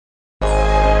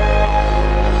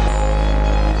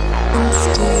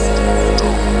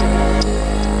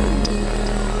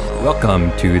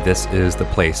Welcome to This Is the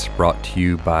Place, brought to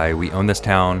you by We Own This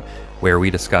Town, where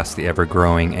we discuss the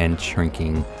ever-growing and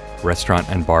shrinking restaurant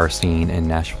and bar scene in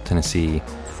Nashville, Tennessee.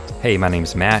 Hey, my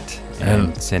name's Matt,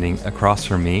 and sitting across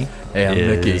from me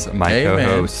is Mickey. My Hey,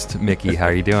 co-host, Mickey. How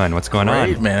are you doing? What's going on?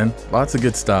 Great, man. Lots of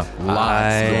good stuff.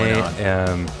 Lots going on. I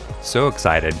am so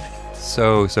excited,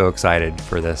 so excited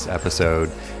for this episode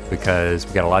because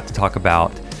we got a lot to talk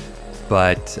about.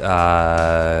 But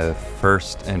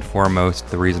first and foremost,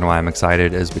 the reason why I'm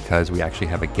excited is because we actually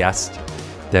have a guest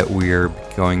that we're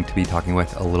going to be talking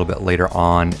with a little bit later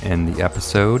on in the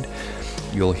episode.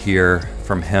 You'll hear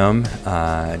from him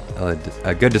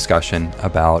a good discussion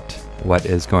about what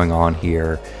is going on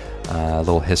here, a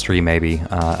little history maybe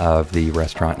of the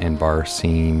restaurant and bar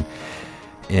scene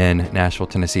in Nashville,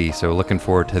 Tennessee. So looking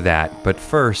forward to that. But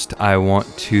first, I want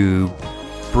to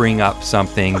bring up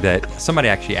something that somebody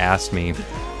actually asked me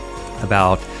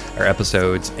about our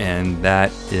episodes, and that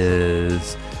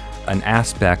is an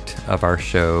aspect of our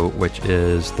show, which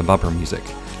is the bumper music.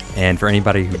 And for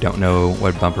anybody who don't know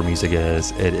what bumper music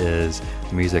is, it is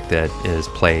music that is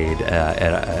played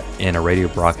in a radio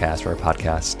broadcast or a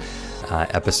podcast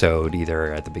episode,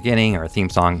 either at the beginning or a theme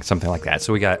song, something like that.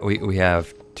 So we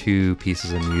have two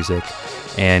pieces of music,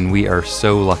 and we are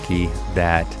so lucky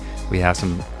that we have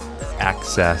some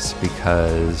access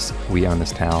because We Own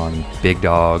This Town. Big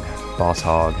Dog, Boss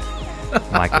Hog,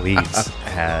 Michael Leeds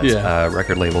has a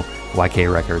record label,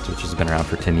 YK Records, which has been around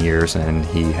for 10 years, and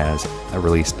he has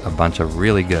released a bunch of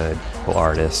really good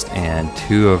artists, and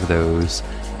two of those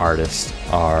artists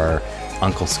are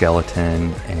Uncle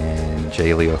Skeleton and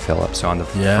J. Leo Phillips. So on the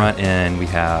front end, we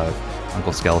have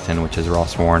Uncle Skeleton, which is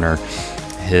Ross Warner.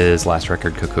 His last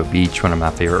record, Cocoa Beach, one of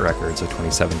my favorite records of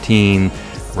 2017.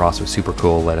 Ross was super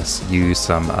cool, let us use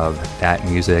some of that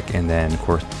music. And then, of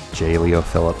course, J. Leo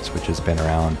Phillips, which has been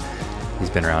around. He's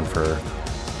been around for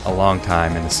a long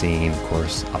time in the scene, of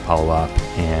course, Apollo Up.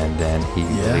 And then he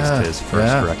released his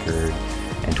first record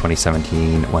in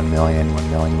 2017, 1 Million,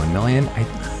 1 Million, 1 Million, I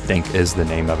think is the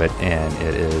name of it. And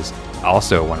it is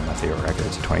also one of my favorite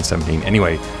records of 2017.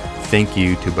 Anyway, thank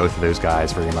you to both of those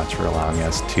guys very much for allowing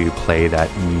us to play that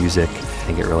music. I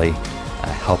think it really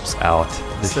helps out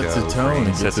the show. Sets a tone.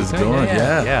 It gets us going.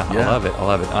 Yeah. I love it.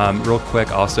 Real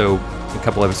quick, also, a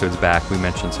couple episodes back, we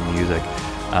mentioned some music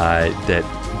that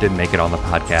didn't make it on the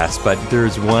podcast, but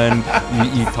there's one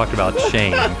you talked about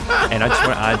Shame, and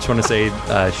I just want to say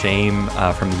Shame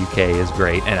from the UK is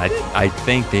great, and I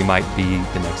think they might be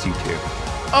the next U2.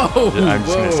 Oh, I'm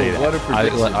just going to say that. What a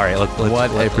prediction. All right,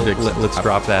 let's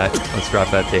drop that. Let's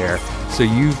drop that there. So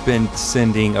you've been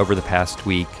sending over the past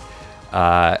week,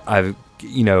 I've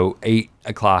 8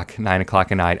 o'clock, 9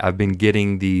 o'clock at night, I've been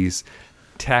getting these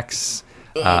texts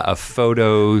of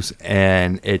photos,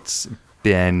 and it's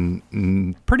been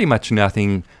pretty much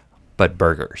nothing but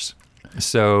burgers.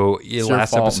 So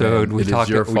last episode we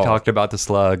talked about the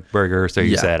Slug Burger. So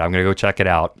you said, I'm going to go check it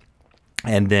out.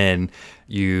 And then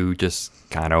you just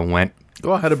kind of went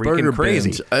I had a burger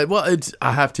crazy. Binge.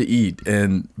 I have to eat,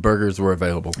 and burgers were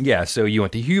available. Yeah, so you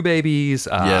went to Hugh Babies.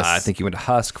 Yes. I think you went to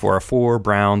Husk 404,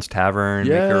 Brown's Tavern,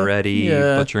 Make Her Ready,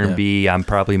 Butcher and Bee. I'm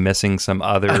probably missing some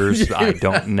others. I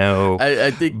don't know. I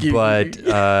think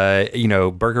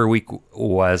Burger Week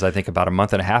was, I think, about a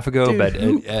month and a half ago. Dude, but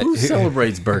who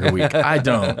celebrates Burger Week? I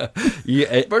don't.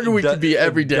 Burger Week could be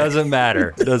every day. Doesn't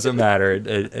matter.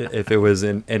 If it was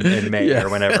in May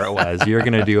or whenever it was. You're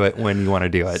going to do it when you want to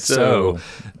do it. So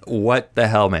what the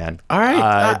hell, man? All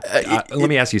right. Let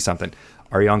me ask you something.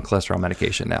 Are you on cholesterol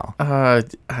medication now?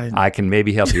 I can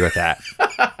maybe help you with that.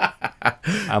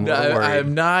 I'm a little worried. I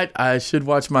am not. I should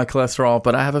watch my cholesterol,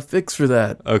 but I have a fix for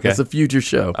that. Okay. It's a future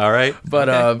show. All right. But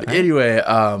anyway,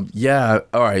 all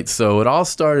right. So it all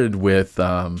started with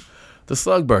the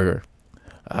Slug Burger.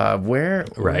 Where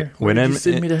did you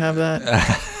send me to have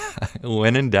that?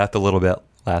 Went in depth a little bit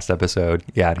last episode,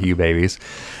 at Hugh Babies.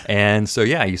 And so,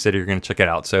 you said you're going to check it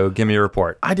out. So give me a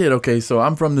report. I did. Okay. So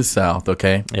I'm from the South.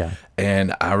 Okay. Yeah.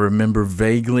 And I remember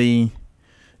vaguely,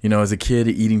 as a kid,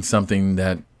 eating something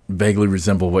that vaguely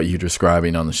resembled what you're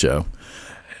describing on the show.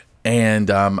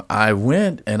 And I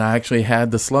went and I actually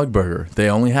had the Slug Burger. They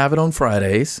only have it on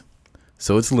Fridays.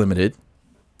 So it's limited.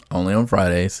 Only on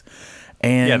Fridays.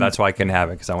 And that's why I couldn't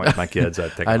have it, because I went with my kids.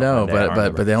 I know,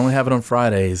 but they only have it on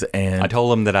Fridays. And I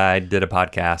told them that I did a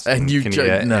podcast, and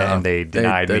and they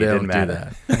denied me. It didn't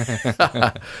matter.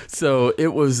 That. So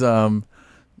it was,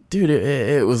 dude.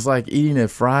 It was like eating a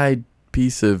fried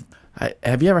piece of.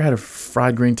 Have you ever had a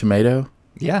fried green tomato?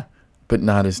 Yeah, but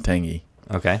not as tangy.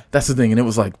 Okay, that's the thing, and it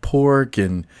was like pork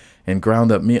and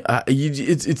ground up meat.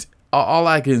 It's all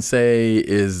I can say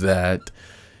is that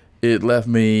it left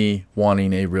me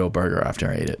wanting a real burger after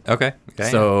I ate it. Okay. Okay.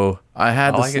 So I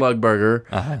had the like it. slug burger,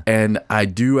 Uh-huh. and I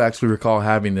do actually recall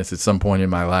having this at some point in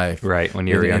my life. Right, when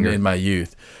you were younger. In my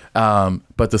youth.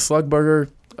 But the slug burger,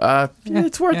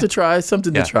 it's worth a try. It's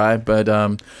something Yeah. to try. But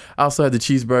I also had the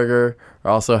cheeseburger. I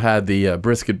also had the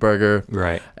brisket burger.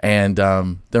 Right. And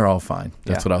they're all fine.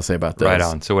 That's Yeah. what I'll say about those. Right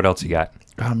on. So what else you got?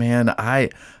 Oh man, I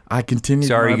continue.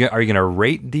 So are you gonna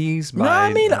rate these? No,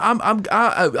 I mean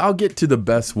I'll get to the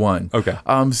best one. Okay.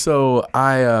 So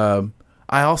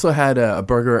I also had a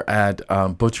burger at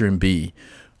Butcher and Bee,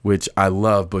 which I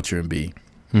love Butcher and Bee.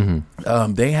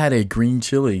 Mm-hmm. They had a green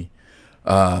chili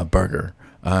burger.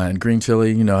 And green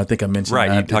chili, I think I mentioned Right,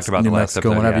 that. you talked It's about New the last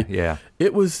Mexico, episode. whatever. Yeah.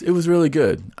 It was really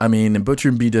good. I mean, Butcher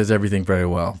and Bee does everything very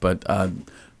well, but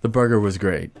the burger was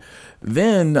great.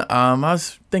 Then I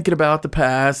was thinking about the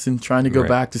past and trying to go Right.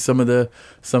 back to some of the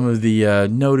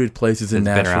noted places in It's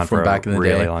been Nashville around from for back in a the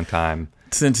really day. long time.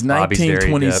 Since Bobby's Dairy Dip.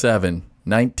 1927.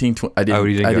 I didn't. Oh,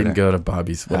 you didn't I go didn't there? go to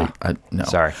Bobby's. No.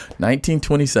 Sorry.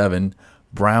 1927.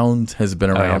 Brown's has been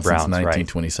around since Brown's, right.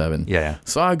 1927. Yeah.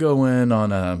 So I go in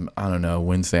on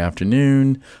Wednesday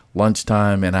afternoon,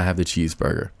 lunchtime, and I have the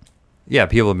cheeseburger. Yeah,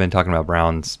 people have been talking about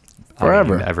Browns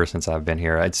Forever. ever since I've been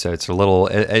here. It's a little.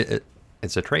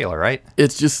 It's a trailer, right?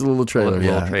 It's just a little trailer.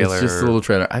 Little trailer it's just a little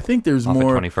trailer. I think there's Off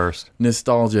more at 21st.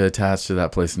 nostalgia attached to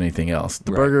that place than anything else.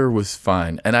 The Right. burger was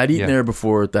fine, and I'd eaten Yeah. there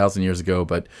before 1,000 years ago,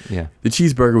 but Yeah. the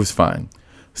cheeseburger was fine.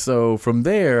 So from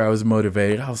there, I was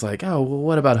motivated. I was like, oh, well,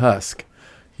 what about Husk?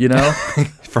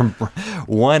 From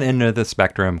one end of the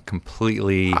spectrum,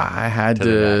 completely. I had To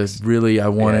the to next. really. I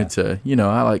wanted to.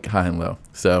 I like high and low.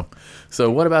 So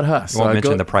what about Husk? I won't So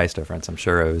mention the price difference. I'm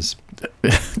sure it was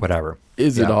whatever.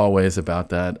 Is it Yeah. always about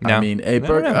that? No. I mean, a No,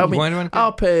 burger. no. I mean, One-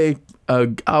 I'll pay.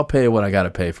 I'll pay what I got to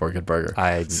pay for a good burger.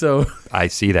 I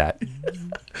see that.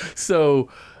 So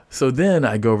then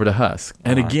I go over to Husk,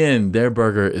 and again, their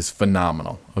burger is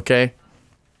phenomenal. Okay,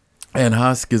 and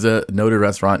Husk is a noted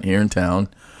restaurant here in town,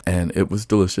 and it was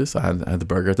delicious. I had the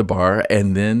burger at the bar,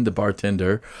 and then the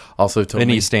bartender also told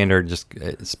Any me standard, just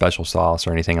special sauce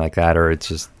or anything like that, or it's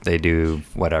just they do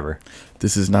whatever.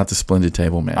 this is not the Splendid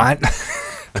Table, man.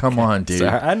 Come on, dude.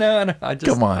 Sorry, I know. I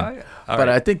just Come on. But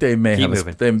I think they may Keep have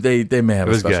moving. they may have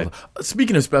It a was special.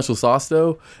 Speaking of special sauce,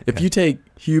 though, if you take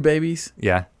Hugh Babies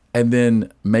yeah, and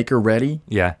then Maker Ready,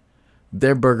 yeah,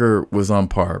 their burger was on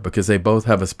par because they both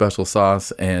have a special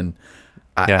sauce, and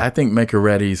Yeah. I think Maker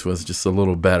Ready's was just a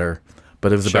little better,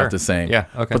 but it was Sure. about the same. Yeah,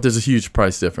 okay. But there's a huge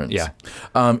price difference. Yeah.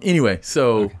 Anyway,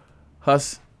 so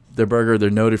Huss, their burger, they're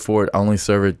noted for it. I only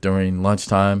serve it during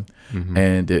lunchtime,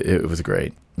 and it was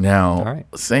great. Now, All right.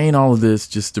 saying all of this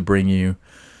just to bring you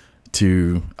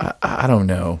to, I don't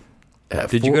know.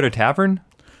 Did you go to Tavern?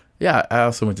 Yeah, I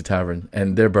also went to Tavern,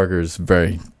 and their burger is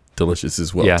very delicious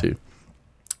as well, Yeah. too.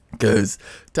 Because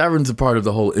Tavern's a part of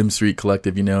the whole M Street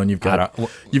Collective, and you've got Kane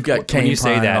When you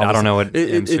say Prime that, and all I don't this- know what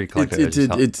M Street Collective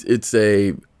is. It's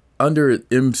a under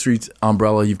M Street's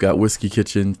umbrella. You've got Whiskey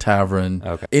Kitchen, Tavern,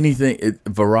 Okay. anything,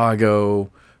 Virago,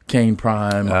 Kane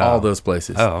Prime, all those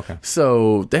places. Oh, okay.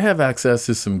 So they have access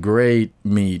to some great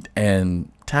meat, and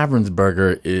Tavern's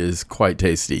burger is quite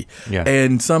tasty. Yeah.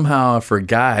 And somehow I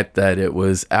forgot that it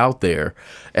was out there,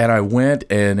 and I went,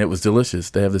 and it was delicious.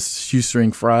 They have the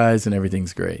shoestring fries, and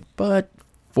everything's great. But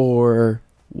for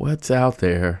what's out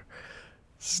there,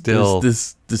 Still,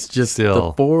 this just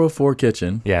still. the 404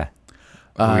 Kitchen. yeah.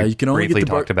 We You can only briefly get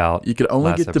the talked about You can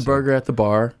only last get the episode. burger at the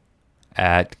bar.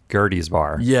 At Gertie's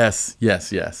Bar. Yes.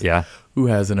 Yeah. Who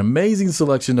has an amazing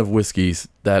selection of whiskeys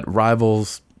that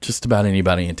rivals just about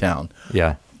anybody in town.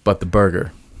 Yeah. But the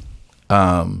burger,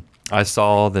 I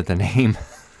saw that the name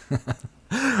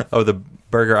of the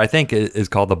burger, I think, is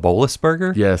called the Bolus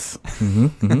Burger. yes,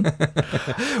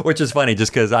 Which is funny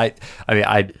just because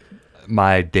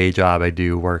my day job, I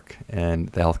do work in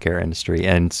the healthcare industry.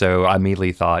 And so I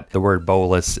immediately thought the word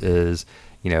bolus is,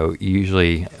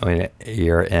 usually when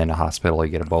you're in a hospital,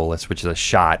 you get a bolus, which is a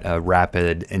shot, a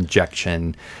rapid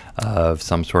injection of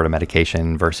some sort of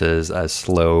medication versus a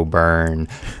slow burn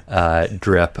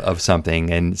drip of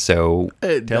something. And so tell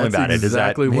me that's about it. Is that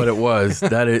exactly what it was.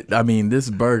 This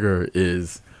burger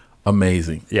is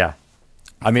amazing. Yeah.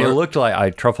 It looked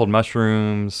like truffled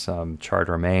mushrooms, charred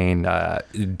romaine,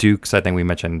 Duke's. I think we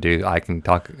mentioned Duke. I can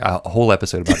talk a whole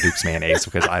episode about Duke's mayonnaise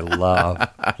because I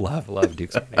love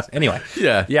Duke's mayonnaise. Anyway,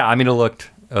 Yeah. it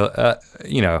looked,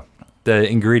 the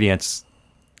ingredients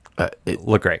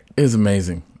look great. It was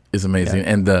amazing. It's amazing,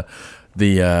 Yeah. and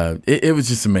it was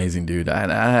just amazing, dude.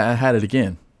 I had it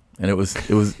again, and it was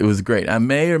great. I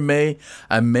may or may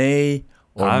I'm may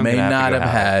gonna have to not go have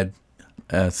have had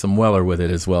some Weller with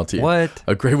it as well too. What?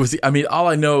 A great was. I mean, all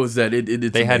I know is that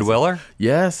it's They had amazing. Weller. Weller?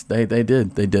 Yes, they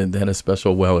did. They had a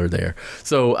special Weller there.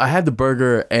 So I had the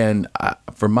burger, and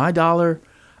for my $1,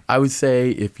 I would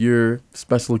say if you're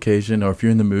special occasion or if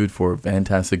you're in the mood for a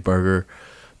fantastic burger,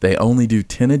 they only do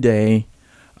 10 a day.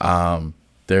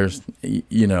 There's,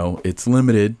 it's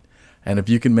limited, and if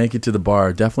you can make it to the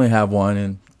bar, definitely have one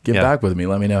and get back with me.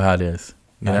 Let me know how it is.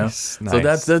 Nice. So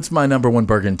that's my number one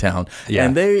burger in town. Yeah.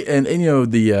 And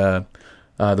the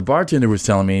bartender was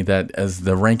telling me that as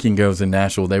the ranking goes in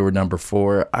Nashville, they were number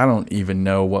 4. I don't even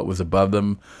know what was above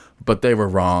them, but they were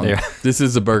wrong. Yeah. This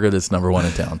is a burger that's number 1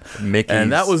 in town.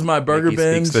 And that was my burger Mickey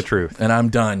binge. speaks the truth. And I'm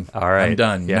done. All right. I'm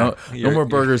done. Yeah. No more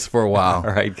burgers for a while.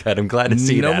 All right, good. I'm glad to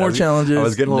see that. No more challenges. I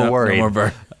was getting a little worried No more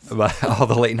burgers. about all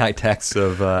the late night texts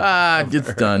of.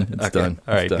 It's done. It's done.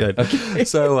 All right, It's done. good. Okay.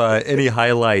 So, any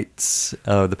highlights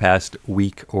of the past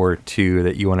week or two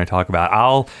that you want to talk about?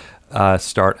 I'll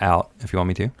start out if you want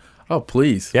me to. Oh,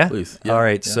 please. Yeah. Please. Yeah. All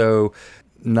right. Yeah. So,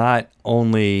 not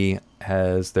only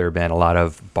has there been a lot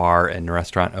of bar and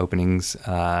restaurant openings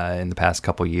in the past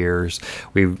couple years,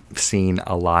 we've seen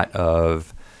a lot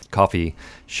of coffee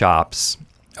shops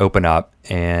open up,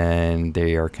 and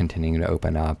they are continuing to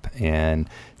open up. And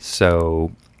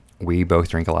so we both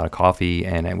drink a lot of coffee,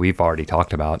 and we've already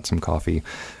talked about some coffee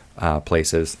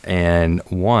places. And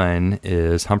one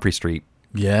is Humphrey Street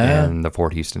in the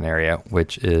Fort Houston area,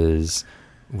 which is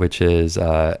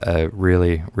a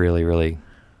really, really, really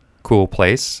cool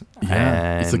place.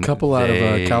 Yeah, it's a And couple out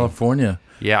of California.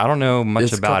 Yeah, I don't know much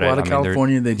It's about a couple it. out of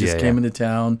California. They just came into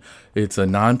town. It's a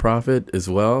nonprofit as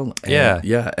well. And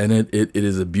and it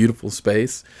is a beautiful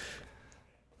space.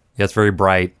 Yeah, it's very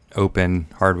bright, open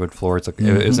hardwood floor. It's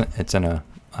it's in a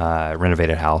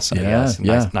renovated house. I guess.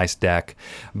 Nice deck.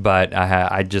 But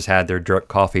I just had their drip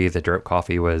coffee. The drip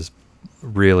coffee was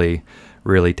really,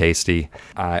 really tasty.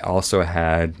 I also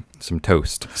had some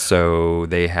toast. So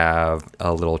they have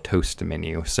a little toast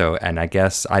menu. So, and I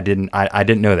guess I didn't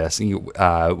know this.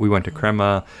 We went to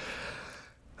Crema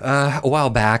a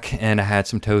while back, and I had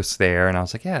some toast there, and I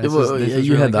was like, this is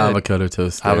you really had the good. avocado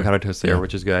toast there. Avocado toast there,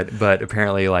 which is good. But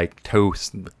apparently, like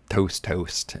toast.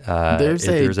 There's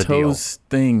a toast deal.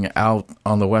 thing out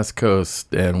on the West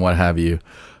Coast and what have you.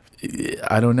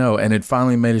 I don't know. And it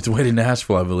finally made its way to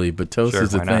Nashville, I believe. But toast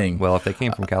is a why not? thing. Well, if they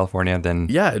came from California, then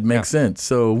it makes sense.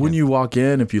 So when you walk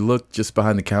in, if you look just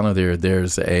behind the counter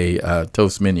there's a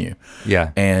toast menu.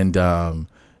 Yeah. And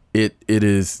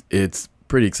it's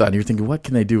pretty exciting. You're thinking, what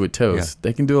can they do with toast? Yeah.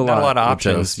 They can do a lot. Not a lot of with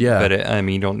options. Toast. Yeah. But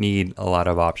you don't need a lot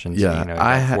of options. Yeah. You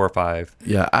got 4 or 5.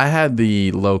 Yeah. I had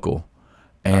the local,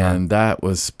 and that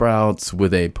was sprouts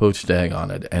with a poached egg on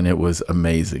it, and it was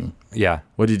amazing. Yeah.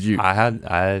 What did you? I had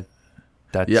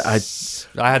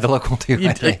the local too.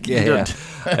 I think. Yeah.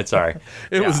 Sorry.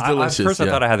 It was delicious. At first, I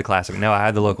thought I had the classic. No, I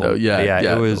had the local. Oh, yeah.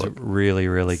 It was really,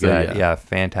 really good. So, yeah,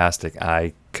 fantastic.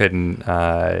 I couldn't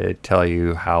tell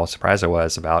you how surprised I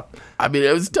was about. I mean,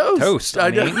 it was toast. I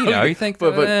mean, you think,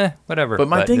 but whatever. But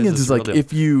my thing is like, real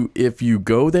deal. if you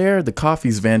go there, the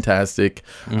coffee's fantastic.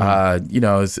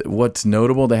 Mm-hmm. What's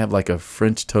notable, they have like a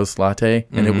French toast latte,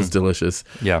 and it was delicious.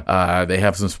 Yeah. They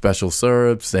have some special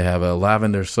syrups. They have a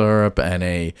lavender syrup and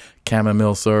a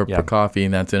chamomile syrup for coffee,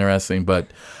 and that's interesting. But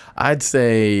I'd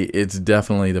say it's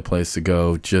definitely the place to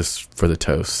go just for the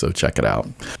toast. So check it out.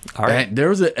 All right.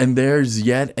 And there's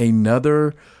yet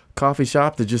another coffee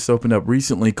shop that just opened up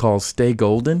recently called Stay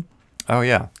Golden. Oh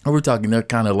yeah. We're talking, they're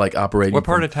kind of like operating. What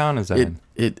part of town is that in?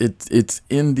 It's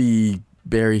in the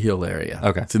Berry Hill area.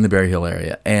 Okay. It's in the Berry Hill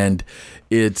area, and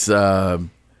it's they're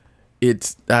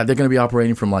going to be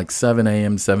operating from like 7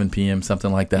 a.m., 7 p.m.,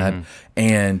 something like that. Mm-hmm.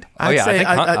 And I think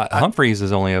Humphreys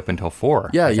is only open till 4.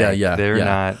 Yeah. They're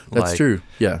not. That's true.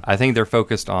 Yeah. I think they're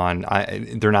focused on.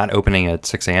 They're not opening at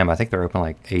 6 a.m. I think they're open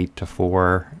like 8 to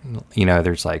 4.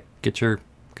 There's like get your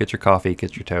coffee,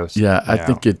 get your toast. Yeah, I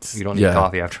think it's you don't need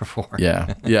coffee after 4.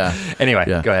 Yeah. Anyway,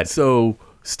 Yeah. go ahead. So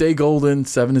Stay Golden,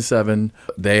 7 to 7.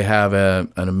 They have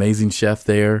an amazing chef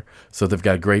there, so they've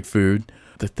got great food.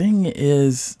 The thing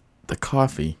is the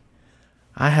coffee.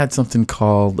 I had something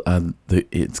called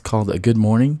it's called a Good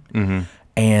Morning,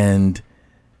 and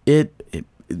they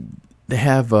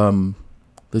have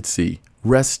let's see,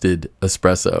 rested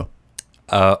espresso.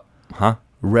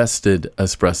 Rested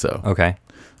espresso. Okay.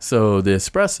 So the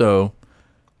espresso.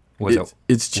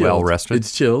 It's chilled. Well rested?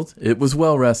 It's chilled. It was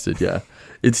well rested, yeah.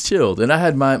 It's chilled. And I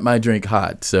had my drink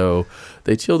hot. So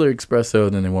they chill their espresso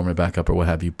and then they warm it back up or what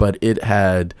have you. But it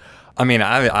had... I mean,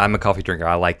 I'm a coffee drinker.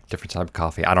 I like different type of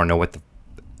coffee. I don't know what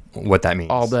that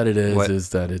means. All that it is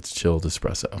that it's chilled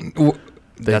espresso.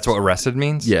 That's what rested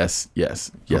means? Yes.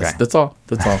 Okay. That's all.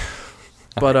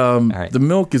 But right. the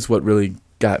milk is what really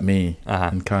got me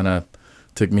and kind of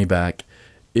took me back.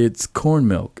 It's corn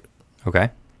milk. Okay.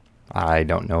 I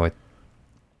don't know what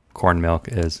corn milk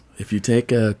is. If you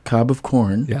take a cob of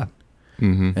corn, Yeah.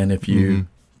 Mm-hmm. and if you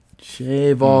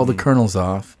shave all the kernels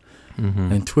off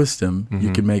and twist them,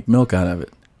 you can make milk out of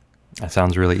it. That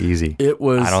sounds really easy. It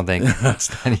was. I don't think that's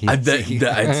that easy.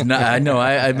 It's not. I know.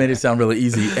 I made it sound really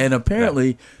easy, and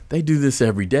apparently they do this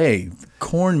every day.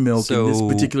 Corn milk in this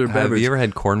particular beverage. Have you ever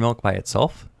had corn milk by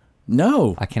itself?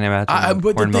 No, I can't imagine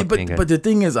corn milk being good. But the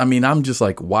thing is, I mean, I'm just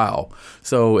like, wow.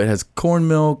 So it has corn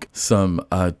milk, some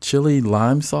chili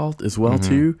lime salt as well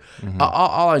too.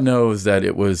 All I know is that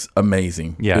it was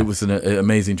amazing. Yeah, it was an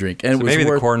amazing drink, and so it was maybe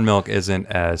the corn milk isn't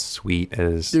as sweet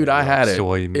as I had it.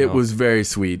 Soy milk. It was very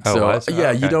sweet. Oh, so it was? yeah,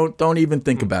 Okay. you don't even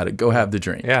think about it. Go have the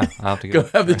drink. Yeah, I'll have to Go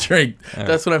have the drink.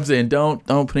 That's what I'm saying. Don't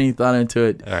put any thought into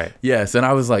it. All right. Yes, and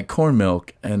I was like corn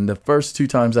milk, and the first 2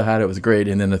 times I had it was great,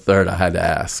 and then the third I had to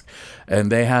ask.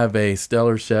 And they have a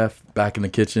stellar chef back in the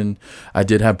kitchen. I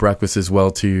did have breakfast as well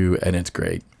too, and it's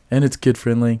great, and it's kid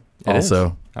friendly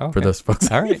also Okay. for those folks.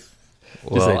 All right.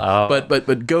 Well,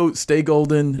 but go Stay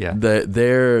Golden. Yeah.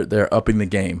 They're upping the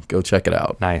game. Go check it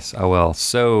out. Nice. I will.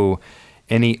 So,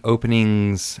 any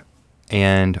openings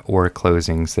and or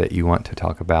closings that you want to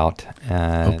talk about?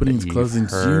 Openings, that you've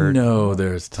closings. heard? You know,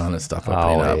 there's a ton of stuff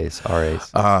opening up.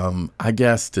 Always. I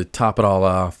guess to top it all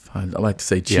off, I'd like to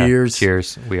say cheers. Yeah,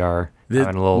 cheers. We are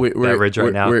having a little beverage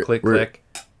right now. Click.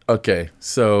 Okay,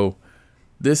 so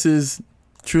this is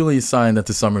truly a sign that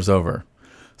the summer's over.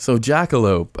 So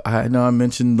Jackalope, I know I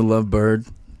mentioned the Lovebird.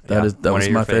 That was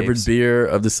my favorite beer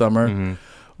of the summer. Mm-hmm.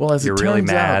 Well, as You're it turns really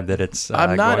mad out, that it's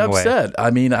I'm not going upset. away.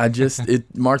 I mean,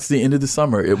 it marks the end of the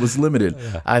summer. It was limited.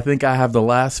 Yeah. I think I have the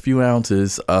last few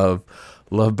ounces of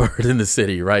Lovebird in the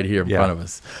city right here in front of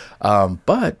us.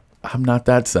 But I'm not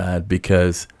that sad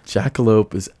because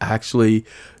Jackalope is actually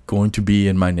going to be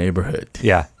in my neighborhood.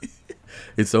 Yeah.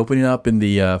 It's opening up in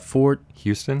the Fort.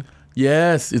 Houston?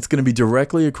 Yes, it's going to be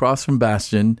directly across from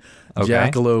Bastion. Okay.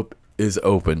 Jackalope is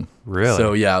open. Really?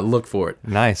 So yeah, look for it.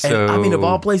 Nice. And, So I mean, of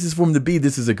all places for them to be,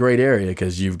 this is a great area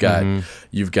because you've got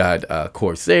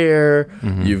Corsair,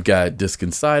 you've got Disc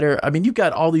Insider. I mean, you've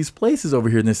got all these places over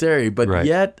here in this area, but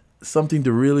yet something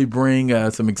to really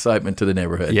bring some excitement to the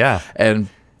neighborhood. Yeah. And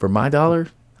for my dollar,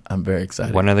 I'm very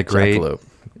excited. One of the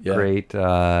great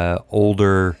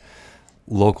older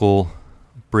local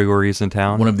breweries in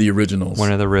town. One of the originals.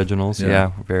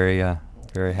 Yeah.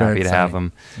 Very happy to have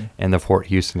them in the Fort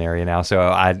Houston area now. So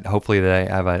hopefully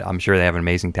I'm sure they have an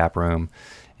amazing tap room.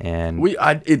 And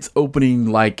it's opening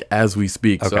like as we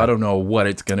speak, so I don't know what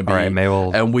it's going to be. All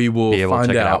right, and we will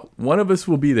find out. Out. One of us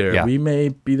will be there. Yeah. We may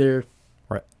be there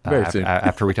very soon.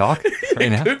 After we talk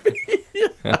right now.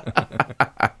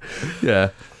 Yeah.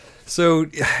 So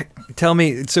tell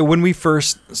me, so when we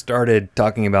first started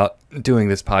talking about doing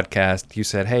this podcast, you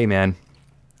said, hey, man,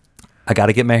 I got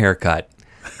to get my hair cut.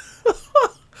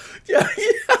 Yeah.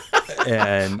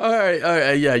 And all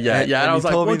right, yeah. And I was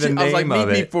like, meet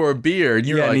me for a beer, and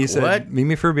you're like, and he what? said, meet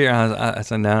me for a beer. I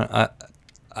said, no,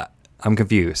 I'm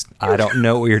confused. I don't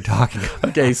know what you're talking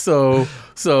about. Okay, so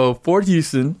Fort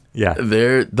Houston,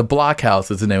 the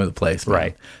Blockhouse is the name of the place, man.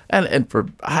 Right? And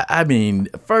I mean,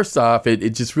 first off, it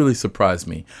just really surprised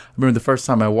me. I remember the first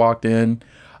time I walked in,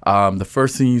 the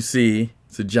first thing you see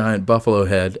is a giant buffalo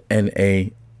head and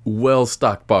a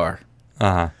well-stocked bar.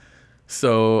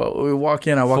 So we walk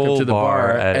in, I walk up to the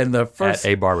bar, and the first...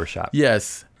 At a barbershop.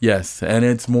 Yes, and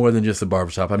it's more than just a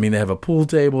barbershop. I mean, they have a pool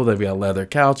table, they've got leather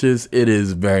couches. It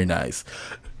is very nice.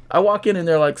 I walk in, and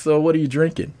they're like, so what are you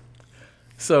drinking?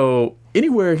 So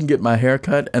anywhere I can get my hair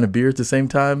cut and a beer at the same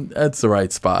time, that's the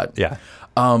right spot. Yeah.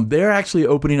 They're actually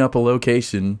opening up a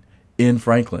location in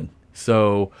Franklin.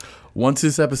 So... once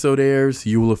this episode airs,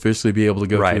 you will officially be able to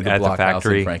go to the Blockhouse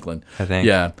in Franklin. I think.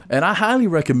 Yeah. And I highly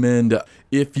recommend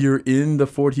if you're in the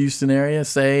Fort Houston area,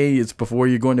 say it's before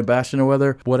you're going to Bastion or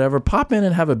whatever, pop in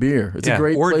and have a beer. It's a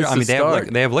great place to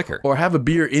start. They have liquor. Or have a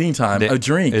beer anytime, a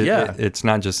drink. It's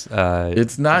not just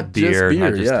it's not beer.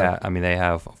 Just beer, I mean, they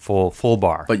have full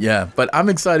bar. But I'm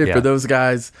excited for those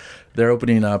guys. They're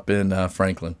opening up in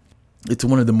Franklin. It's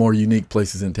one of the more unique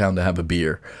places in town to have a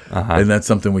beer. And that's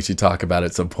something we should talk about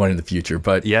at some point in the future.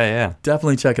 But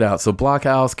definitely check it out. So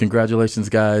Blockhouse, congratulations,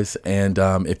 guys. And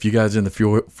if you guys are in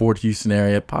the Fort Houston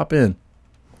area, pop in.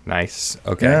 Nice.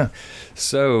 Okay. Yeah.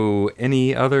 So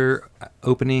any other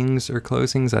openings or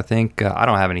closings? I think I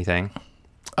don't have anything.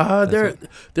 There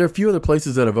are a few other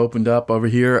places that have opened up over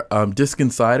here. Disc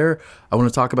Insider, I want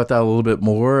to talk about that a little bit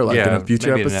more, like in a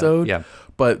future episode. Yeah.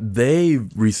 But they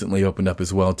recently opened up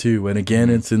as well too, and again,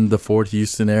 it's in the Fort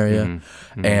Houston area,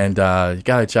 and you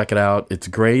gotta check it out. It's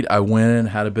great. I went and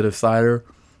had a bit of cider.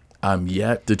 I'm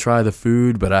yet to try the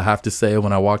food, but I have to say,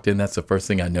 when I walked in, that's the first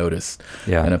thing I noticed.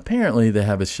 Yeah. And apparently, they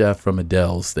have a chef from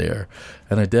Adele's there,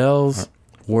 and Adele's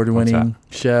award-winning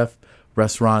chef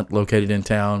restaurant located in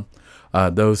town.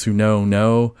 Those who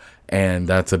know, and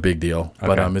that's a big deal. Okay.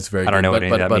 But it's very. I don't know what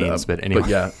any of that means, but anyway. But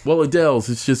yeah, well, Adele's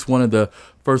is just one of the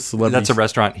first celebrity. That's a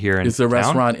restaurant here in town? It's a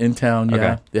restaurant in town.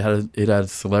 Yeah, Okay. it had a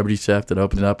celebrity chef that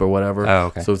opened it up or whatever. Oh,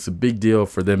 okay. So it's a big deal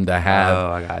for them to have.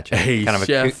 Oh, I got you. A kind of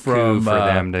chef a coup for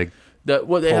them to.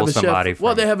 They have a chef.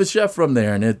 Well, they have a chef from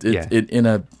there, and it in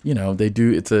a they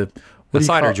do. It's a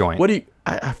cider joint. What do you?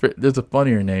 There's a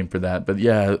funnier name for that, but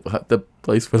yeah, the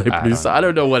place where they produce. I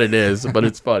don't know what it is, but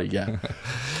it's funny. Yeah,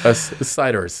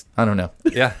 ciders. I don't know.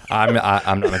 Yeah, I'm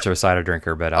not much of a cider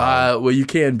drinker, but well, you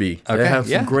can be. Okay, they have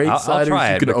some great ciders. I'll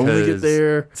try you can only get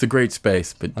there. It's a great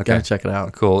space, but you gotta check it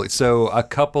out. Cool. So a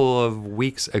couple of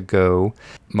weeks ago,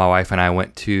 my wife and I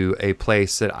went to a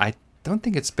place that I don't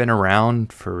think it's been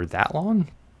around for that long.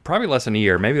 Probably less than a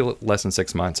year, maybe less than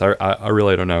 6 months. I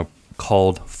really don't know.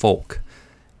 Called Folk.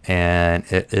 And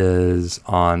it is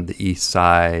on the east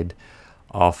side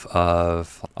off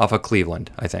of Cleveland,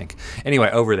 I think.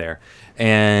 Anyway, over there.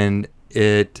 And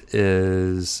it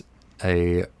is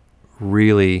a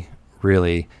really,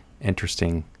 really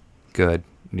interesting, good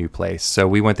new place. So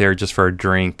we went there just for a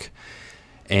drink,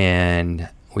 and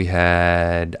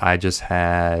I just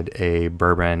had a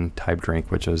bourbon type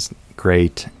drink, which was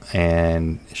great.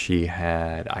 And she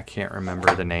had, I can't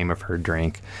remember the name of her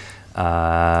drink.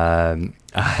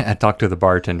 I talked to the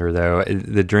bartender, though.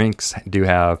 The drinks do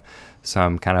have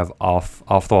some kind of off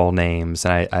the wall names,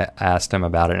 and I asked him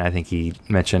about it, and I think he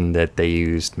mentioned that they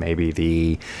used maybe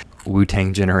the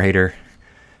Wu-Tang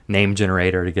name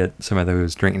generator to get some of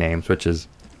those drink names, which is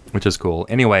cool.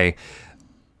 Anyway,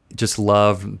 just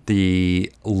love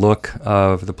the look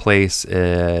of the place.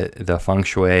 The feng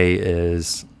shui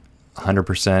is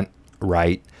 100%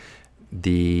 right.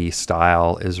 The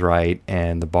style is right,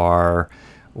 and the bar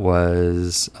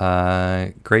was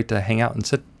great to hang out and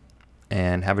sit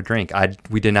and have a drink.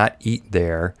 We did not eat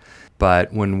there,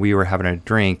 but when we were having a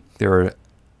drink, there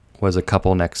was a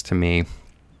couple next to me,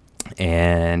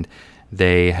 and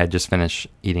they had just finished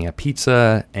eating a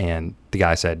pizza, and the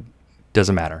guy said,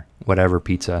 "Doesn't matter, whatever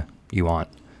pizza you want,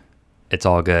 it's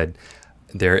all good."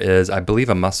 There is, I believe,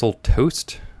 a mussel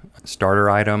toast starter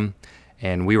item.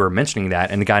 And we were mentioning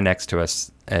that, and the guy next to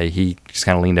us, he just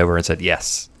kind of leaned over and said,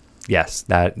 "Yes,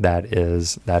 that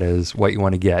is what you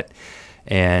want to get."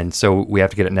 And so we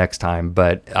have to get it next time.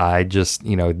 But I just,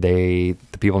 the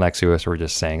people next to us were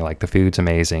just saying, like, the food's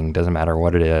amazing, doesn't matter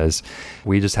what it is.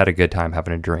 We just had a good time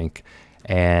having a drink.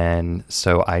 And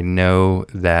so I know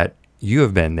that you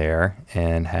have been there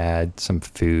and had some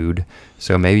food.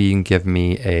 So maybe you can give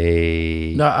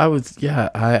me No,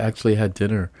 I actually had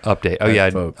dinner. Update. Oh,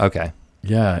 yeah. Folk. Okay.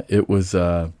 Yeah, it was.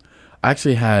 I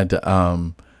actually had.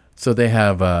 So they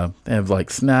have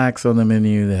like snacks on the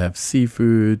menu. They have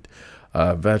seafood,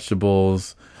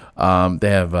 vegetables. They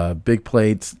have big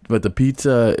plates. But the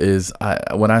pizza is.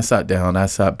 When I sat down, I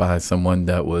sat by someone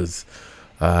that was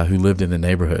who lived in the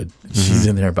neighborhood. Mm-hmm. She's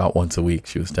in there about once a week.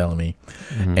 She was telling me,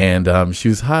 and she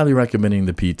was highly recommending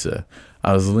the pizza.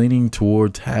 I was leaning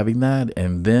towards having that,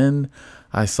 and then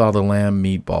I saw the lamb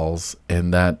meatballs,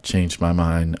 and that changed my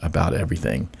mind about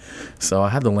everything. So I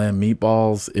had the lamb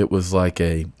meatballs. It was like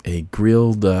a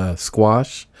grilled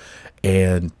squash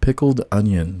and pickled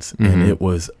onions, and it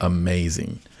was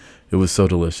amazing. It was so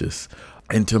delicious.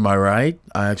 And to my right,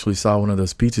 I actually saw one of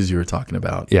those pizzas you were talking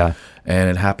about. Yeah. And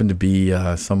it happened to be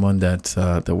someone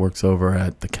that works over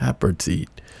at the Catbird Seat.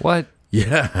 What?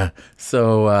 Yeah.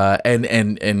 So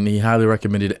and he highly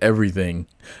recommended everything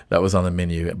that was on the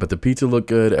menu. But the pizza looked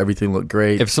good. Everything looked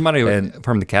great. If somebody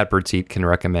from the Catbird Seat can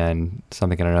recommend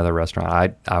something in another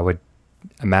restaurant, I would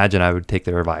imagine I would take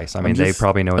their advice. I mean, they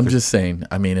probably know. I'm just saying.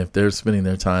 I mean, if they're spending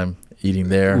their time eating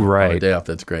there on a day off,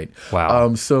 that's great.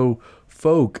 Wow. So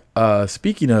Folk,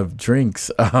 speaking of drinks,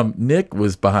 Nick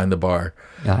was behind the bar,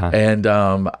 and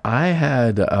I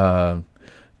had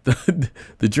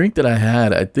the drink that I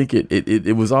had. I think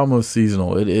it was almost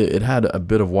seasonal. It had a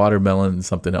bit of watermelon and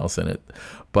something else in it,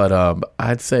 but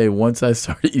I'd say once I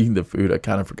started eating the food, I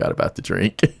kind of forgot about the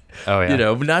drink. Oh yeah,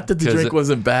 not that the drink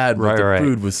wasn't bad, but the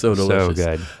food was so delicious. So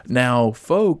good. Now,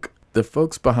 the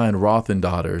folks behind Roth and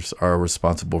Daughters are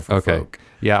responsible for Folk.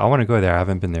 Yeah, I want to go there. I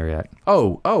haven't been there yet.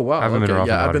 Oh wow. I haven't been to Roth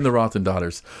and I've been Daughters. to Roth and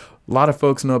Daughters. A lot of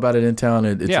folks know about it in town.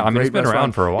 It's Yeah, a I mean, great it's been restaurant.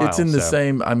 around for a while, It's in the so-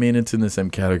 same. I mean, it's in the same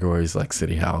categories like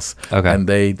City House. Okay. And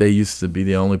they used to be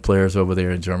the only players over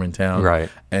there in Germantown. Right.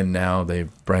 And now they've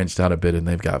branched out a bit and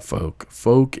they've got Folk.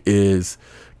 Folk is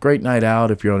great night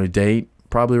out if you're on a date.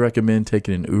 Probably recommend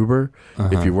taking an Uber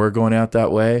if you were going out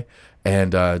that way.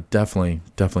 And definitely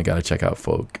got to check out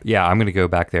Folk. Yeah, I'm gonna go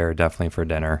back there definitely for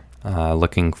dinner.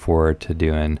 Looking forward to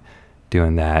doing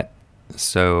that.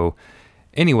 So,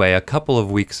 anyway, a couple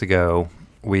of weeks ago,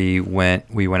 we went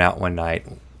out one night,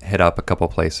 hit up a couple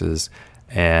places,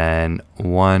 and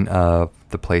one of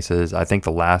the places, I think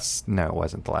it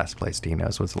wasn't the last place.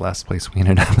 Dino's was the last place we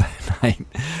ended up that night.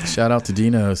 Shout out to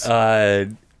Dino's.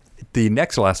 The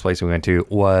next to last place we went to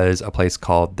was a place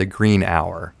called the Green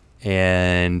Hour,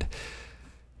 and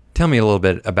tell me a little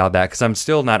bit about that, because I'm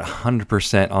still not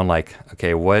 100% on like,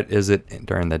 okay, what is it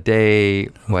during the day?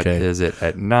 What Okay. is it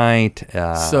at night?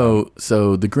 So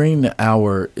the Green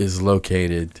Hour is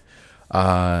located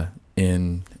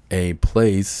in a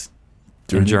place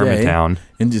during in the day, Germantown.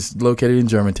 and just located in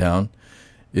Germantown.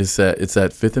 It's at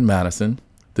 5th and Madison.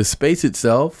 The space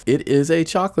itself, it is a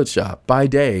chocolate shop by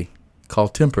day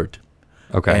called Tempered.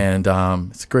 Okay. And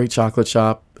it's a great chocolate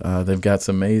shop. They've got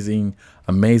some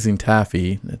amazing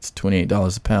taffy. It's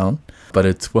 $28 a pound, but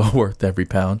it's well worth every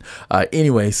pound.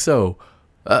 Anyway, so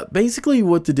basically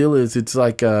what the deal is, it's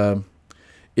like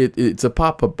it's a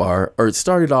pop-up bar, or it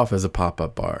started off as a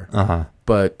pop-up bar. Uh-huh.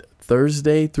 But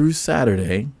Thursday through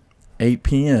Saturday, 8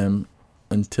 p.m.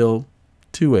 until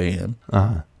 2 a.m.,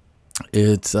 Uh-huh.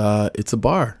 it's a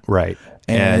bar. Right.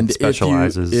 And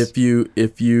specializes. if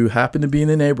you happen to be in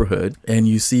the neighborhood and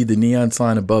you see the neon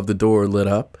sign above the door lit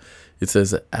up, it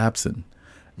says absinthe.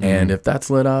 And if that's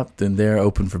lit up, then they're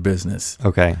open for business.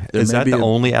 Okay. There Is may that be the a-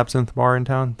 only absinthe bar in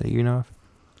town that you know of?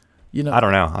 You know, I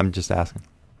don't know. I'm just asking.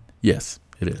 yes,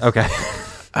 it is. Okay.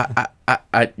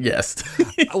 Yes.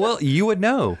 Well, you would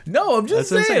know. No, I'm just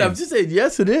That's what I'm saying. saying. I'm just saying.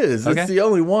 Yes, it is. Okay. It's the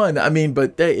only one. I mean,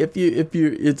 but if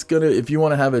you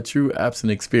want to have a true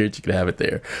absinthe experience, you can have it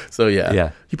there. So yeah.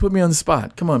 Yeah. You put me on the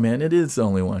spot. Come on, man. It is the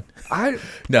only one.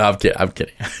 No, I'm kidding. I'm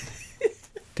kidding.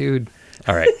 Dude.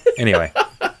 All right. Anyway.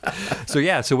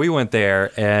 So we went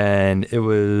there and it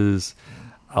was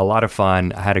a lot of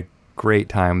fun. I had a great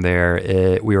time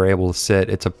there. We were able to sit.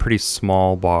 It's a pretty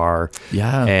small bar.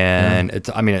 Yeah. And it's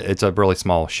a really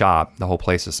small shop. The whole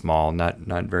place is small, not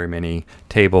very many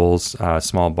tables,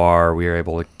 small bar. We were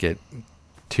able to get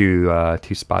two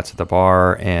spots at the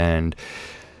bar and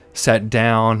sat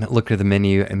down, looked at the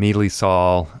menu, immediately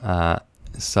saw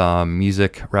some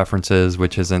music references,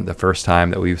 which isn't the first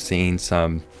time that we've seen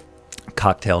some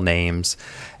cocktail names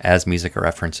as music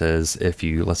references. If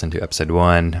you listen to episode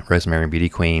 1, Rosemary and Beauty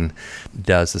Queen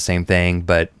does the same thing,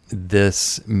 but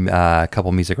this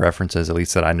couple music references, at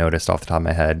least that I noticed off the top of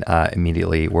my head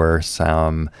immediately, were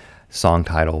some song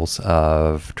titles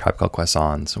of Tribe Called Quest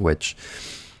songs, which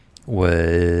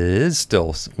was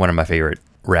still one of my favorite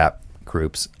rap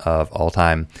groups of all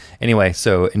time. Anyway,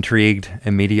 so intrigued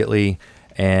immediately,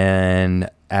 and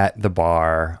at the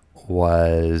bar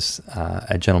was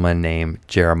a gentleman named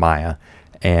Jeremiah,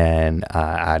 and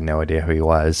I had no idea who he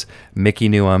was. Mickey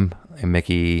knew him, and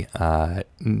Mickey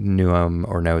knew him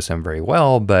or knows him very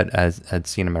well, but I'd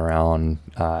seen him around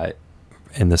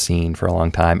in the scene for a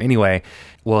long time. Anyway,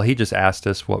 well, he just asked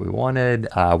us what we wanted,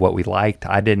 what we liked.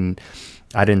 I didn't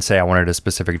say I wanted a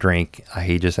specific drink.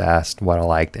 He just asked what I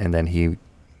liked, and then he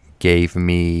gave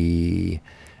me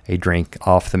a drink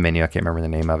off the menu. I can't remember the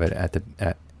name of it. I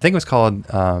think it was called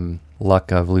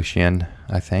Luck of Lucien,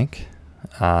 I think.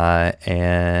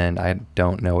 And I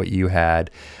don't know what you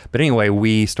had. But anyway,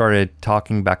 we started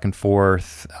talking back and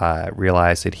forth,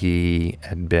 realized that he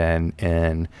had been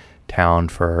in town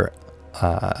for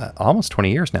almost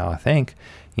 20 years now, I think.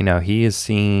 You know, he has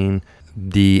seen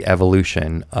the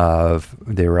evolution of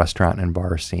the restaurant and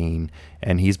bar scene,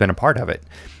 and he's been a part of it.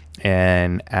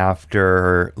 And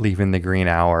after leaving the Green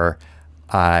Hour,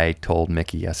 I told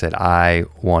Mickey, I said, I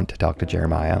want to talk to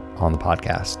Jeremiah on the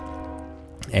podcast.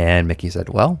 And Mickey said,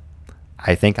 well,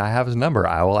 I think I have his number.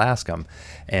 I will ask him.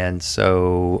 And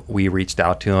so we reached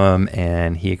out to him,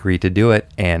 and he agreed to do it.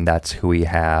 And that's who we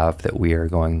have that we are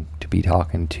going to be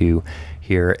talking to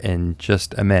here in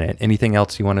just a minute. Anything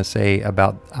else you want to say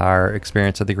about our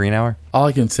experience at the Green Hour? All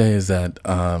I can say is that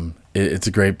it's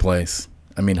a great place.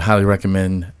 I mean, highly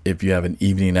recommend if you have an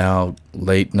evening out,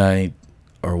 late night,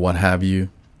 or what have you.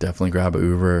 Definitely grab an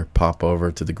Uber, pop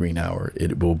over to the Green Hour.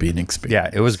 It will be an experience. Yeah,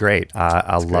 it was great.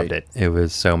 I loved great. it. It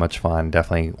was so much fun.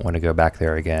 Definitely want to go back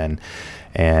there again,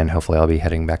 and hopefully I'll be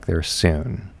heading back there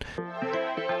soon.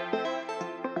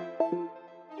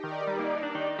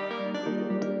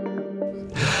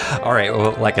 All right.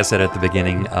 Well, like I said at the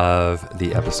beginning of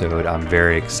the episode, I'm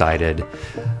very excited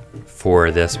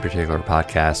for this particular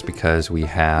podcast because we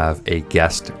have a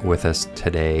guest with us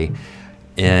today.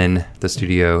 In the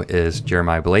studio is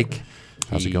Jeremiah Blake.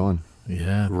 How's it going?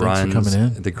 Yeah, thanks Runs for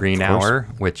coming in. the Green Hour,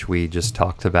 which we just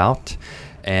talked about.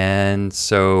 And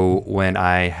so when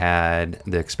I had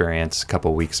the experience a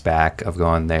couple weeks back of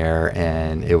going there,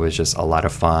 and it was just a lot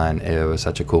of fun. It was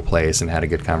such a cool place, and had a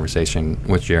good conversation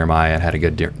with Jeremiah and had a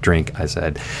good drink. I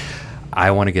said, I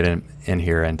want to get in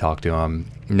here and talk to him,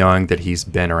 knowing that he's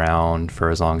been around for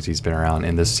as long as he's been around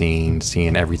in the scene,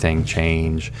 seeing everything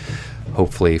change,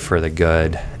 hopefully for the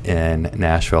good in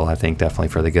Nashville. I think definitely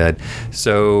for the good.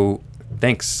 So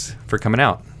thanks for coming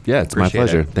out. Yeah, it's Appreciate my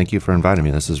pleasure. it. Thank you for inviting me.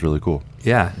 This is really cool.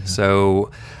 Yeah. So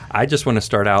I just want to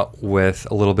start out with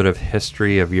a little bit of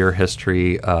your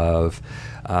history of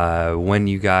when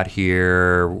you got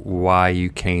here, why you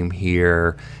came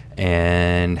here,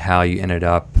 and how you ended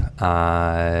up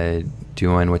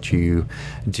doing what you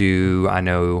do. I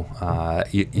know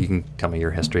you can tell me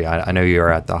your history. I know you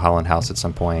were at the Holland House at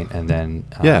some point, and then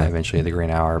eventually the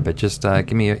Green Hour. But just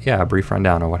give me a brief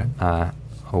rundown of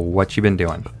what you've been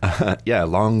doing.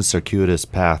 Long circuitous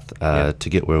path to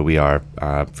get where we are,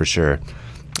 for sure.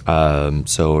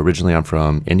 So originally I'm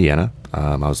from Indiana.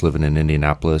 I was living in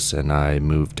Indianapolis, and I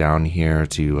moved down here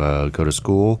to go to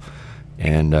school.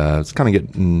 And it's kind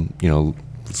of getting,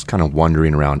 it's kind of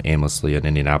wandering around aimlessly in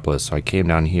Indianapolis. So I came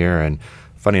down here, and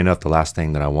funny enough, the last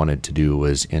thing that I wanted to do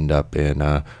was end up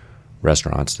in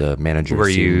restaurants. The manager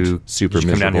seemed super did you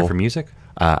come miserable. down here for music?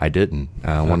 I didn't.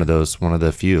 One of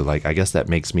the few. Like, I guess that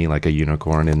makes me like a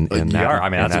unicorn in You that. are. I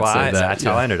mean, that's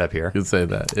how yeah. I ended up here. You'd say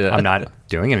that. Yeah. I'm not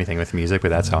doing anything with music, but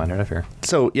that's how I ended up here.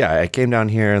 So yeah, I came down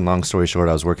here, and long story short,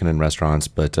 I was working in restaurants,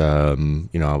 but I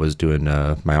was doing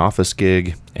my office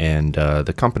gig, and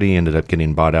the company ended up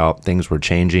getting bought out. Things were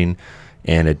changing,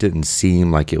 and it didn't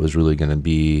seem like it was really going to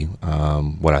be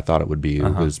what I thought it would be.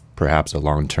 It was perhaps a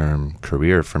long-term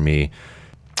career for me.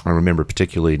 I remember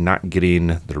particularly not getting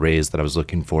the raise that I was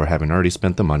looking for, having already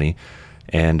spent the money.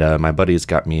 And my buddies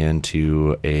got me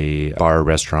into a bar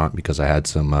restaurant because I had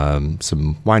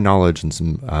some wine knowledge and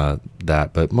some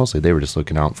that, but mostly they were just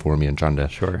looking out for me and trying to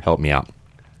help me out.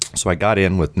 So I got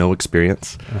in with no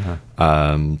experience,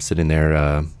 sitting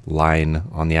there lying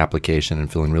on the application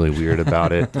and feeling really weird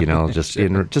about it, just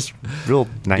real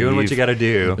naive. Doing what you got to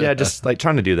do. Yeah, just like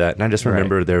trying to do that. And I just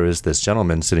remember there was this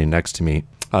gentleman sitting next to me,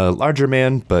 a larger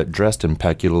man, but dressed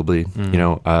impeccably,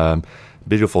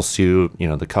 beautiful suit,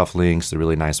 the cufflinks, the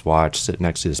really nice watch, sitting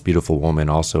next to this beautiful woman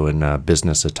also in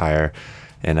business attire.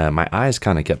 And my eyes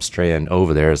kind of kept straying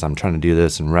over there as I'm trying to do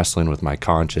this and wrestling with my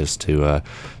conscience to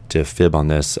fib on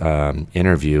this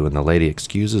interview. And the lady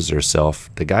excuses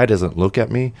herself. The guy doesn't look at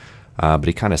me, but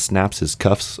he kind of snaps his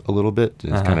cuffs a little bit.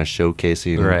 It's kind of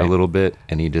showcasing a little bit.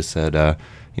 And he just said,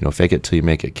 fake it till you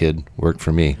make it, kid. Work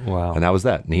for me. Wow. And that was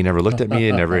that. And he never looked at me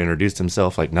and never introduced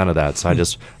himself, like none of that. So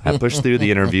I pushed through the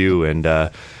interview. And,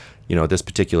 this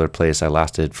particular place I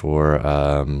lasted for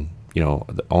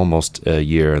almost a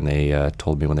year, and they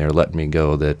told me when they were letting me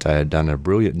go that I had done a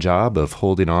brilliant job of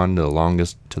holding on the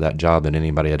longest to that job than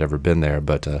anybody had ever been there.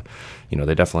 But,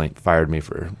 they definitely fired me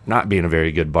for not being a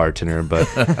very good bartender. But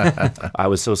I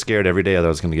was so scared every day that I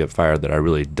was going to get fired that I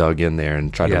really dug in there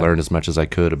and tried to learn as much as I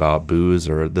could about booze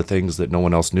or the things that no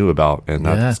one else knew about. And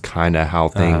that's kind of how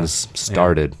things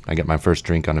started. I got my first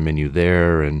drink on a menu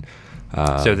there. And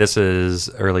so this is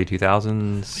early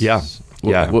 2000s? Yeah.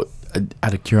 Yeah.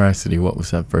 Out of curiosity, what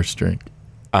was that first drink?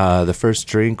 The first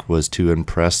drink was to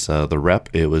impress the rep.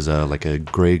 It was like a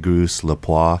Grey Goose Le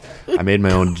Pois. I made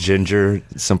my own ginger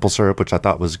simple syrup, which I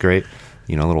thought was great.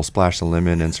 A little splash of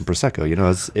lemon and some Prosecco.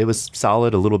 It was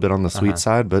solid, a little bit on the sweet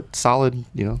side, but solid,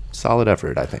 solid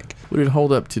effort, I think. Would it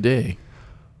hold up today?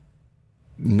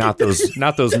 Not those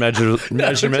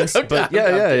measurements, but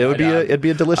it'd be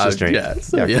a delicious drink.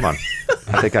 Come on.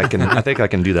 I think I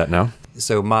can do that now.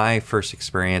 So my first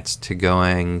experience to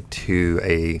going to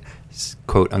a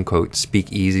quote unquote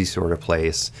speakeasy sort of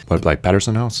place. What, like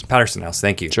Patterson House? Patterson House,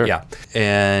 thank you. Sure. Yeah.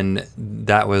 And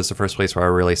that was the first place where I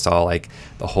really saw like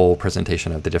the whole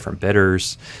presentation of the different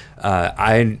bitters.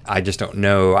 I just don't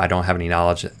know. I don't have any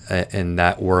knowledge in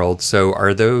that world. So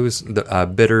are those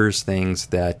the bitters things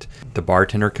that the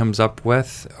bartender comes up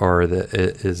with, or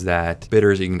is that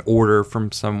bitters you can order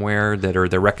from somewhere that are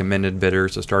the recommended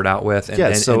bitters to start out with, and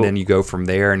then you go from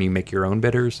there and you make your own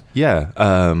bitters? Yeah.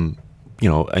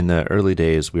 In the early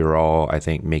days, we were all, I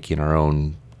think, making our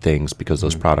own things because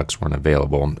those products weren't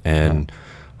available. And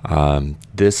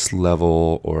this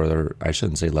level, or I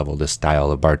shouldn't say level, this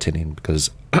style of bartending,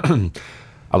 because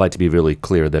I like to be really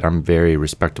clear that I'm very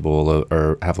respectable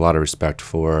or have a lot of respect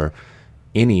for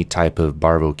any type of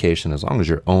bar vocation, as long as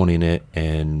you're owning it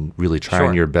and really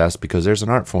trying your best, because there's an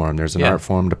art form. There's an art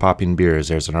form to popping beers.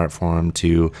 There's an art form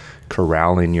to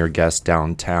corralling your guests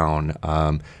downtown.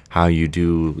 How you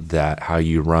do that, how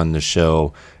you run the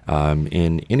show.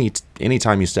 In any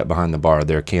time you step behind the bar,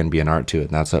 there can be an art to it,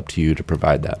 and that's up to you to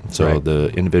provide that. So the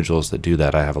individuals that do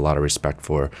that, I have a lot of respect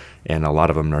for, and a lot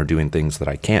of them are doing things that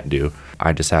I can't do.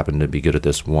 I just happen to be good at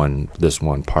this one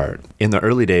part. In the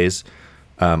early days,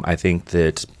 I think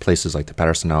that places like the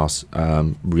Patterson House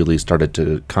really started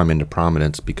to come into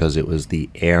prominence because it was the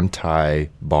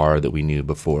anti-bar that we knew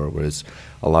before. It was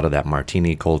a lot of that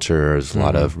martini culture. It was a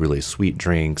lot of really sweet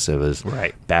drinks. It was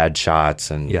bad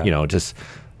shots and, just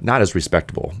not as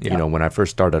respectable. Yeah. When I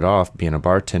first started off being a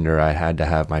bartender, I had to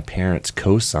have my parents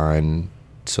co-sign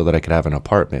so that I could have an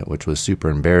apartment, which was super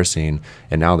embarrassing.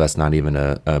 And now that's not even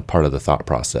a part of the thought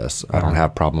process. I don't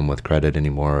have problem with credit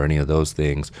anymore or any of those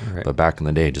things. Right. But back in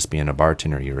the day, just being a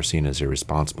bartender, you were seen as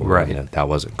irresponsible. Right. And that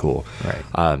wasn't cool.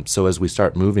 Right. So as we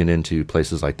start moving into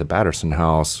places like the Patterson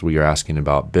House, we are asking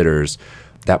about bitters.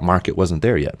 That market wasn't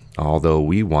there yet, although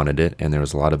we wanted it, and there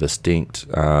was a lot of distinct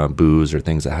booze or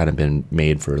things that hadn't been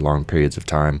made for long periods of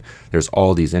time. There's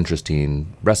all these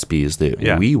interesting recipes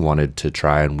that we wanted to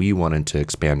try and we wanted to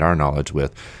expand our knowledge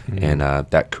with, and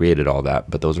that created all that.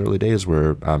 But those early days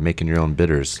were making your own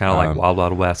bitters. Kind of like Wild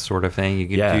Wild West sort of thing. You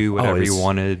could do whatever you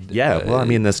wanted. Yeah, well, I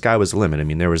mean, the sky was the limit. I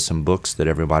mean, there was some books that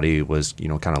everybody was,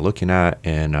 kind of looking at,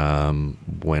 and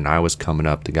when I was coming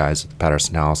up, the guys at the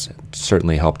Patterson House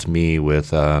certainly helped me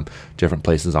with different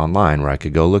places online where I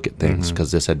could go look at things,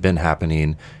 because this had been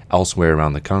happening elsewhere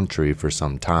around the country for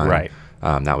some time. Right.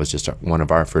 That was just one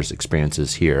of our first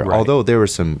experiences here. Right. Although there were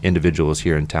some individuals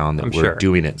here in town that were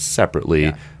doing it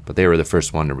separately, but they were the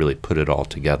first one to really put it all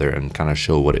together and kind of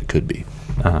show what it could be.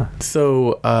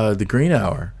 So the Green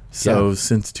Hour. So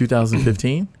since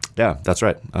 2015? Yeah, that's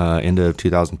right. End of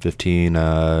 2015,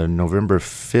 November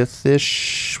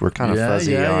 5th-ish. We're kind of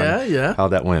fuzzy on how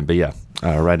that went. But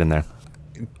right in there.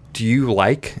 Do you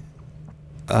like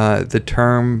the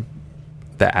term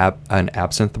an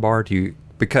absinthe bar?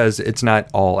 Because it's not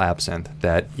all absinthe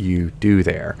that you do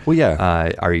there. Well,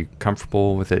 yeah. Are you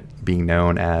comfortable with it being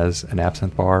known as an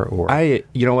absinthe bar? Or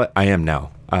you know what? I am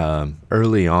now.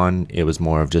 Early on, it was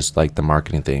more of just like the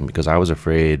marketing thing, because I was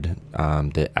afraid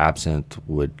that absinthe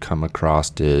would come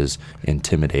across as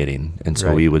intimidating. And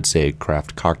so we would say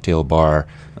craft cocktail bar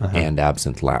and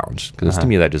absinthe lounge, because to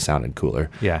me that just sounded cooler.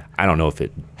 Yeah. I don't know if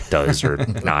it does or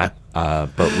not,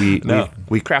 but we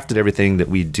crafted everything that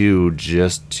we do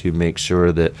just to make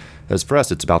sure that, as for us,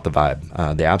 it's about the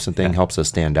vibe. The absinthe thing helps us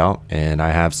stand out, and I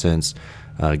have since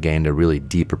gained a really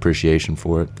deep appreciation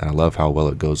for it. And I love how well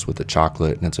it goes with the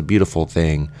chocolate, and it's a beautiful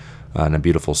thing and a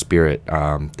beautiful spirit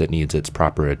that needs its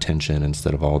proper attention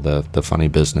instead of all the funny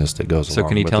business that goes along with it. So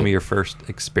can you tell me your first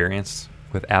experience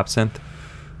with absinthe?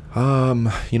 I'm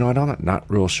not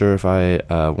real sure if I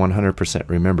 100%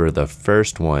 remember the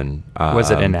first one.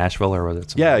 Was it in Nashville or was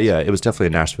it somewhere else? Yeah, it was definitely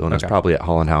in Nashville, and it was probably at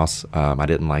Holland House. I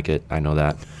didn't like it. I know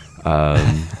that.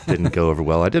 Didn't go over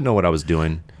well. I didn't know what I was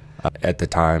doing at the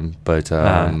time, but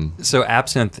so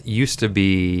absinthe used to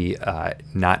be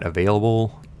not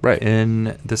available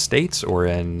in the States or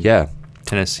in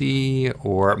Tennessee,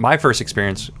 or my first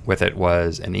experience with it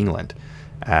was in England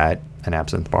at an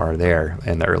absinthe bar there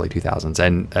in the early 2000s,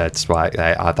 and that's why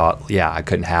I thought I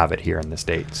couldn't have it here in the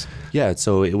States. Yeah,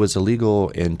 so it was illegal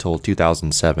until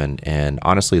 2007, and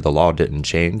honestly, the law didn't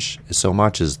change so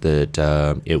much as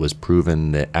that it was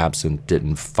proven that absinthe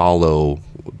didn't follow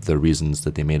the reasons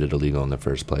that they made it illegal in the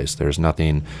first place. There's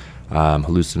nothing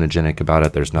hallucinogenic about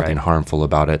it. There's nothing harmful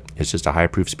about it. It's just a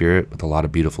high-proof spirit with a lot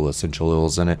of beautiful essential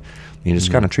oils in it. You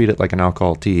just kind of treat it like an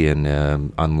alcohol tea and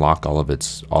unlock all of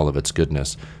its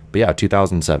goodness. But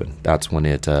 2007, that's when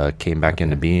it came back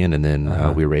into being, and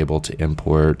then we were able to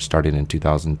import starting in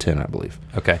 2010, I believe.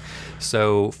 Okay.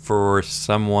 So for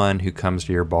someone who comes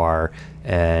to your bar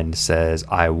and says,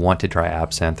 I want to try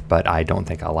absinthe, but I don't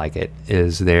think I like it,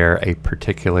 is there a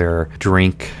particular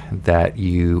drink that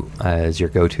you, as your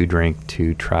go-to drink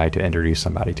to try to introduce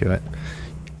somebody to it?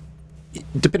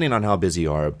 Depending on how busy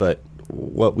you are, but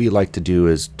what we like to do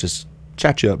is just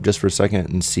chat you up just for a second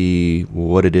and see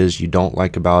what it is you don't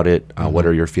like about it, what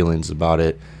are your feelings about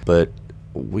it. But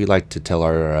we like to tell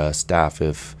our staff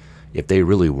if they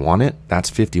really want it, that's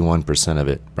 51% of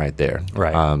it right there.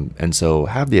 Right. And so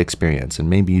have the experience, and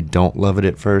maybe you don't love it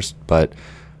at first, but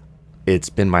it's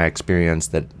been my experience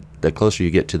that the closer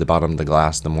you get to the bottom of the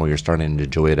glass, the more you're starting to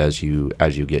enjoy it as you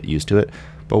get used to it.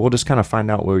 But we'll just kind of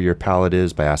find out where your palate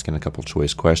is by asking a couple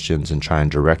choice questions and try and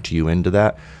direct you into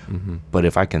that. Mm-hmm. But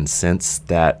if I can sense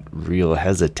that real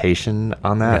hesitation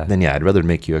on that, then I'd rather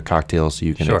make you a cocktail so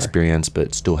you can experience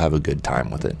but still have a good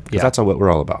time with it. Because that's what we're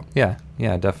all about. Yeah,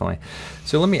 definitely.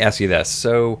 So let me ask you this.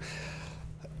 So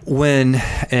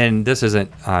and this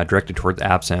isn't directed towards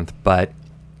absinthe, but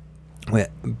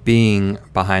being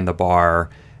behind the bar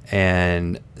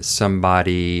and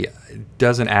somebody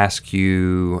doesn't ask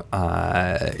you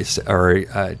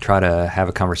or try to have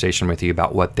a conversation with you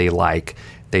about what they like,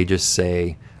 they just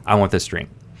say, I want this drink.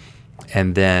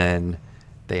 And then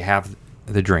they have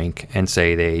the drink and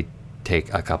say they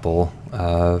take a couple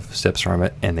of sips from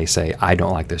it and they say, I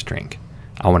don't like this drink.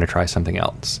 I want to try something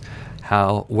else.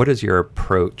 What is your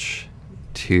approach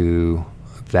to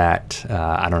that?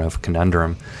 I don't know if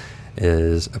conundrum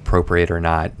is appropriate or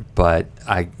not, but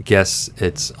I guess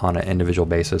it's on an individual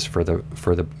basis for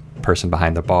the person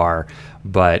behind the bar.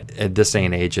 But at this day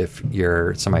and age, if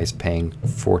somebody's paying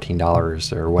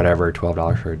 $14 or whatever,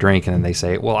 $12 for a drink, and then they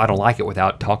say, well, I don't like it,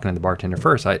 without talking to the bartender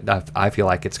first, I feel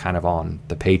like it's kind of on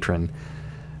the patron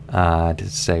to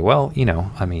say, well,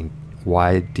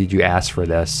 why did you ask for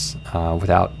this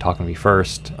without talking to me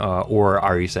first? Or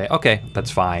are you saying, okay,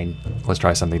 that's fine, let's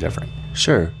try something different?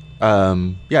 Sure.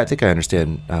 I think I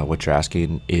understand what you're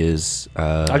asking is...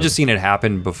 I've just seen it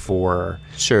happen before.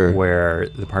 Sure. Where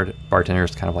the bartender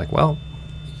is kind of like, well,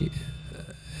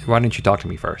 why didn't you talk to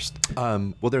me first?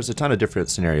 Well, there's a ton of different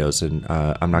scenarios, and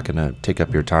I'm not going to take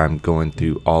up your time going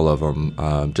through all of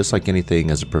them. Just like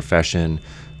anything as a profession,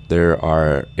 there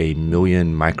are a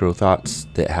million micro thoughts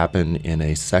that happen in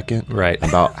a second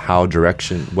about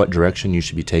what direction you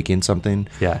should be taking something.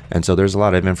 Yeah. And so there's a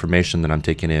lot of information that I'm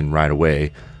taking in right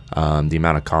away. The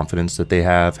amount of confidence that they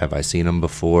have I seen them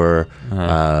before?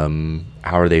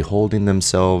 How are they holding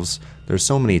themselves? There's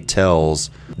so many tells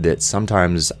that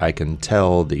sometimes I can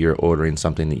tell that you're ordering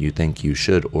something that you think you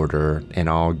should order, and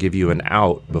I'll give you an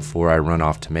out before I run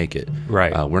off to make it.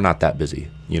 Right. We're not that busy.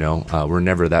 We're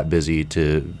never that busy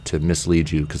to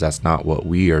mislead you, because that's not what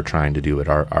we are trying to do at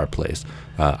our place.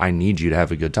 I need you to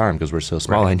have a good time because we're so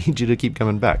small. I need you to keep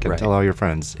coming back and tell all your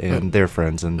friends and their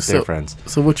friends and their friends.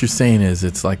 So what you're saying is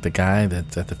it's like the guy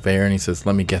that's at the fair and he says,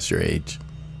 let me guess your age.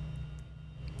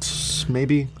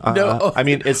 Maybe. No, I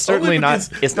mean, it's certainly not.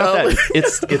 It's not that.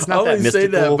 It's not that mystical. I say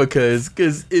that because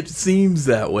it seems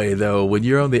that way though when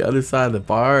you're on the other side of the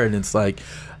bar and it's like,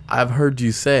 I've heard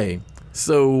you say,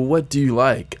 so what do you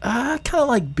like? I kind of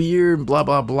like beer and blah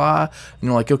blah blah. And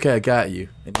you're like, okay, I got you.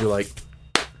 And you're like,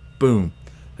 boom.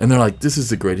 And they're like, this is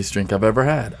the greatest drink I've ever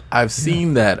had. I've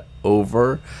seen that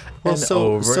over. Well,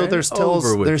 so there's tells,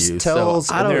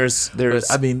 and there's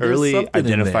early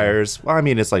identifiers. Well, I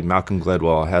mean, it's like Malcolm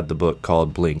Gladwell had the book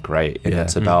called Blink, right? And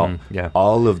it's about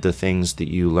all of the things that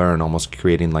you learn, almost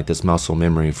creating like this muscle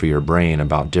memory for your brain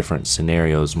about different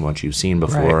scenarios and what you've seen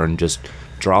before, and just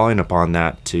drawing upon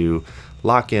that to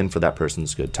lock in for that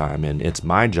person's good time. And it's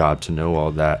my job to know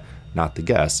all that, not the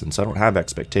guest. And so I don't have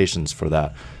expectations for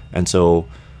that. And so,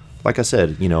 like I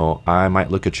said, I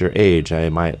might look at your age. I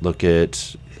might look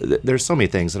at... There's so many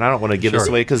things, and I don't want to give this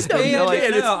away because people are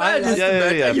going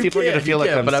to feel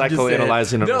like I'm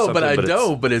psychoanalyzing them or something. I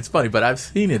don't. But it's funny. But I've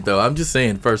seen it though. I'm just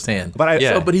saying firsthand.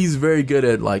 But he's very good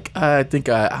at like. I think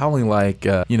I only like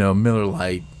Miller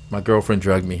Lite. My girlfriend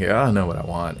drugged me here. I don't know what I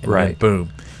want. And then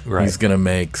boom. Right. He's gonna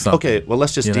make something. Okay, well,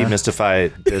 let's just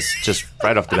demystify this just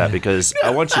right off the bat, because I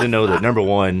want you to know that number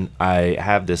one, I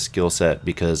have this skill set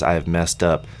because I have messed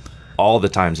up all the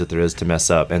times that there is to mess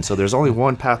up, and so there's only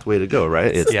one pathway to go,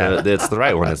 right? It's the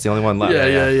right one. It's the only one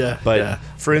left. But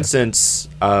for instance,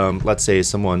 let's say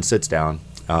someone sits down.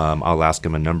 I'll ask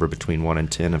them a number between 1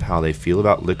 and 10 of how they feel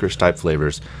about licorice type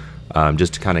flavors,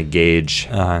 just to kind of gauge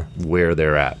where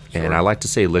they're at. Sure. And I like to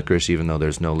say licorice, even though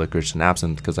there's no licorice in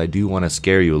absinthe, because I do want to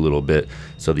scare you a little bit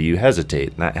so that you hesitate.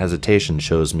 And that hesitation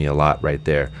shows me a lot right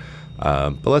there.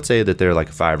 But let's say that they're like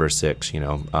a 5 or 6.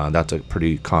 That's a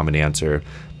pretty common answer.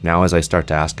 Now, as I start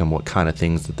to ask them what kind of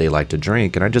things that they like to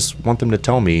drink, and I just want them to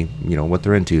tell me, what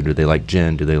they're into. Do they like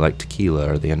gin? Do they like tequila?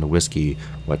 Are they into whiskey?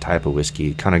 What type of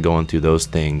whiskey? Kind of going through those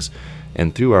things.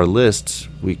 And through our lists,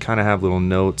 we kind of have little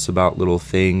notes about little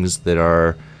things that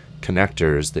are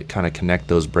connectors that kind of connect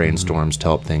those brainstorms to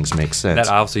help things make sense.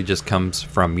 That obviously just comes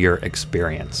from your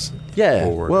experience. Yeah.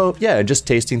 Well, just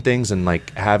tasting things and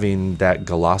like having that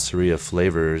glossary of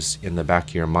flavors in the back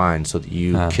of your mind so that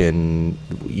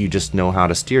you just know how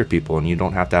to steer people and you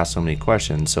don't have to ask so many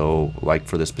questions. So like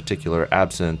for this particular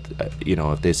absinthe,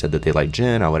 if they said that they like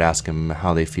gin, I would ask them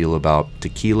how they feel about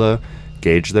tequila.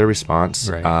 gauge their response.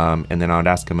 Right. And then I would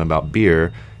ask them about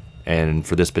beer. And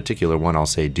for this particular one, I'll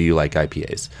say, do you like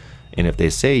IPAs? And if they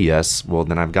say yes, well,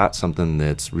 then I've got something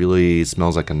that's really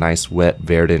smells like a nice, wet,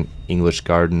 verdant English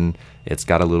garden. It's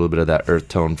got a little bit of that earth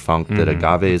tone funk that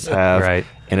agaves have. Right.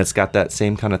 And it's got that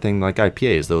same kind of thing like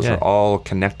IPAs. Those are all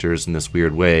connectors in this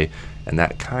weird way. And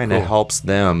that kind of helps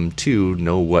them, to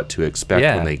know what to expect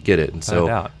when they get it. And so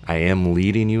doubt. I am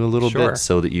leading you a little bit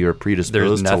so that you're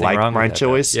predisposed to like my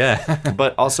choice. Yeah.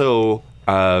 But also,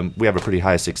 we have a pretty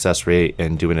high success rate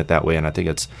in doing it that way. And I think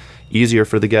it's easier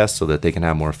for the guests so that they can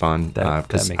have more fun.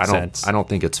 That makes sense. I don't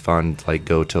think it's fun to like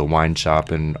go to a wine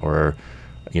shop or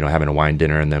having a wine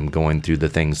dinner and them going through the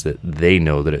things that they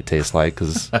know that it tastes like,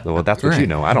 because well, that's what you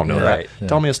know. I don't know that. Yeah.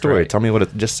 Tell me a story. Tell me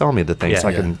just sell me the thing so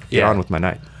I can get on with my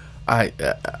night.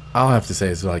 I'll have to say,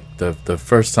 it's like the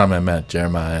first time I met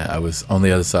Jeremiah, I was on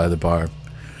the other side of the bar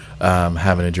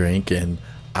having a drink, and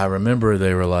I remember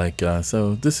they were like,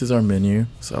 so this is our menu.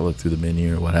 So I looked through the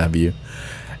menu or what have you,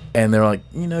 and they're like,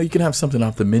 you can have something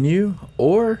off the menu,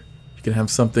 or you can have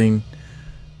something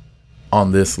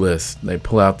on this list. They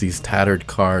pull out these tattered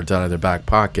cards out of their back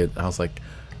pocket. I was like,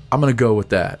 I'm going to go with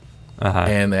that.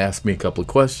 And they asked me a couple of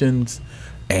questions,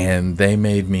 and they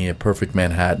made me a perfect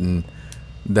Manhattan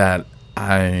that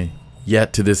I,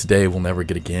 yet to this day, will never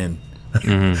get again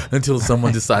until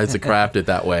someone decides to craft it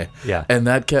that way. Yeah. And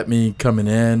that kept me coming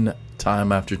in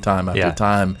time after time after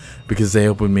time, because they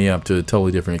opened me up to a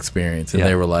totally different experience. And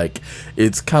they were like,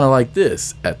 it's kind of like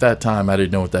this. At that time, I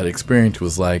didn't know what that experience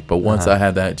was like, but once I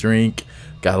had that drink,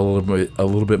 got a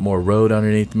little bit more road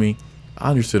underneath me, I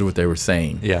understood what they were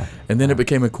saying. Yeah. And then it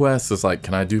became a quest. It's like,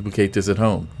 can I duplicate this at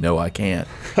home? No, I can't.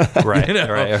 Right.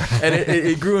 Right. And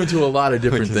it grew into a lot of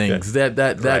different things.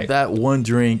 That one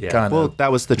drink kind of. Well,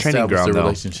 that was the training ground,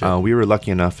 though. We were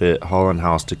lucky enough at Holland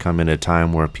House to come in a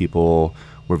time where people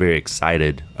were very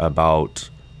excited about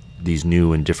these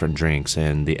new and different drinks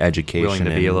and the education. Willing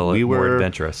to be a little more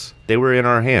adventurous. They were in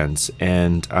our hands,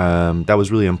 and that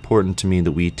was really important to me,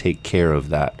 that we take care of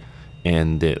that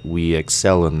and that we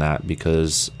excel in that,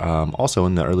 because also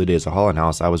in the early days of Holland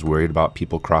House, I was worried about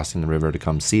people crossing the river to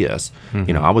come see us.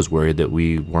 I was worried that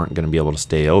we weren't going to be able to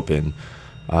stay open.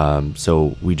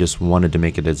 So we just wanted to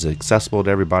make it as accessible to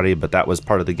everybody, but that was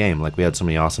part of the game. Like, we had so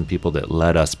many awesome people that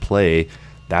let us play.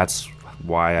 That's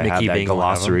why I had that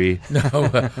glossary.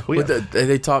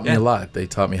 They taught me a lot. They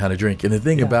taught me how to drink. And the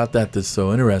thing about that that's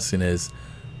so interesting is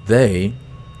the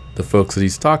folks that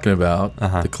he's talking about,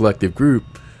 the collective group,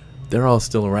 they're all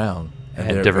still around. And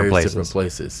they're different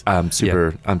places. I'm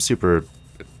super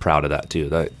proud of that too.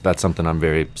 That's something I'm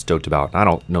very stoked about. I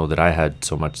don't know that I had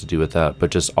so much to do with that,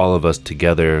 but just all of us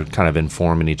together kind of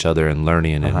informing each other and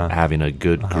learning and having a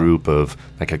good group of,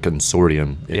 like, a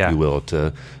consortium, if you will,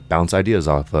 to bounce ideas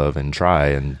off of and try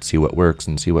and see what works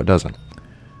and see what doesn't.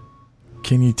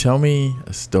 Can you tell me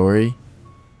a story?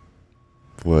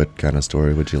 What kind of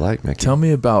story would you like, Mickey? Tell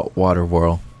me about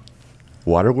Waterworld.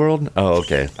 Waterworld? Oh,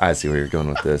 okay. I see where you're going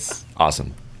with this.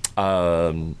 Awesome.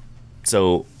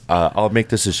 So I'll make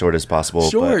this as short as possible.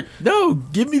 Short? No,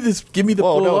 give me the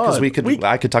full on. Because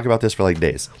I could talk about this for like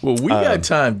days. Well, we got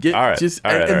time. All right.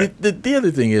 The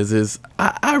other thing is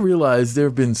I realize there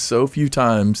have been so few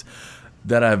times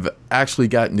that I've actually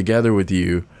gotten together with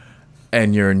you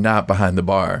and you're not behind the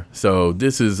bar. So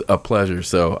this is a pleasure.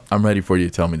 So I'm ready for you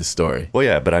to tell me the story. Well,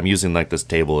 yeah, but I'm using like this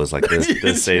table as like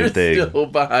this same thing. Still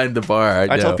behind the bar.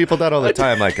 I tell people that all the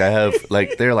time. Like, I have,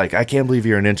 like, they're like, I can't believe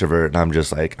you're an introvert, and I'm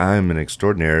just like, I'm an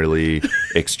extraordinarily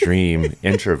extreme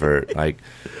introvert. Like,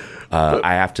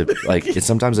 I have to, like,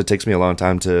 sometimes it takes me a long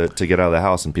time to get out of the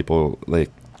house, and people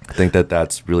like think that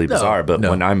that's really bizarre. But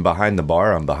when I'm behind the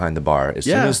bar, I'm behind the bar. As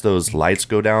soon as those lights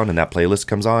go down and that playlist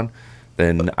comes on,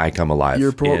 then I come alive. You're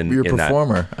a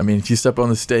performer. I mean, if you step on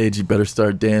the stage, you better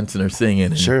start dancing or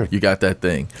singing. Sure. You got that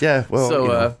thing. Yeah, well,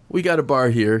 so we got a bar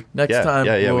here. Next time,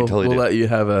 we totally we'll do. let you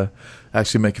have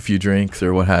actually make a few drinks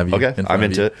or what have you. Okay, I'm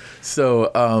into it. So,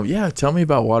 tell me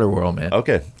about Waterworld, man.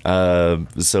 Okay.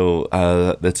 So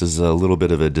this is a little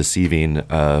bit of a deceiving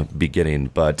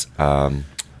beginning, but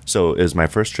so it was my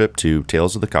first trip to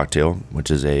Tales of the Cocktail,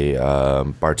 which is a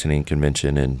bartending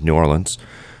convention in New Orleans.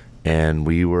 And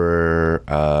we were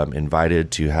invited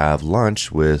to have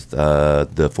lunch with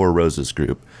the Four Roses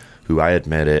group, who I had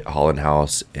met at Holland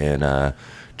House, and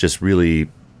just really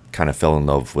kind of fell in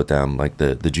love with them. Like,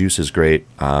 the juice is great,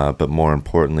 but more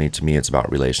importantly to me, it's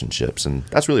about relationships. And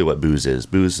that's really what booze is.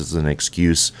 Booze is an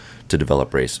excuse to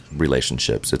develop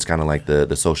relationships. It's kind of like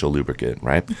the social lubricant,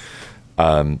 right?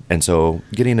 And so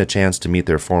getting a chance to meet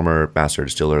their former master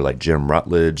distiller, like Jim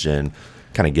Rutledge, and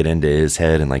kind of get into his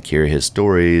head and like hear his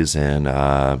stories. And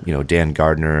Dan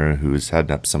Gardner, who's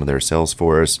heading up some of their sales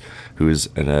force, who's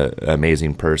an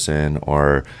amazing person,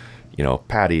 or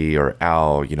Patty or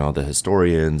Al, the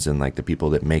historians and like the people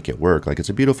that make it work. Like, it's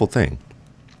a beautiful thing.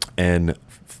 And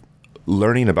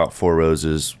learning about Four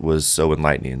Roses was so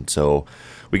enlightening. So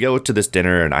we go to this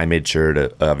dinner, and I made sure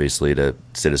to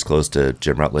sit as close to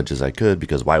Jim Rutledge as I could,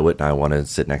 because why wouldn't I want to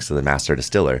sit next to the master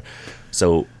distiller?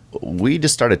 So we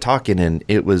just started talking, and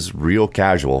it was real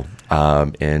casual.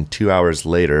 And 2 hours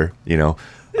later,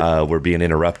 we're being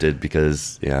interrupted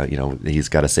because he's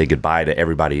got to say goodbye to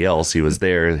everybody else who was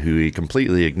there, who he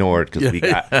completely ignored, because we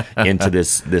got into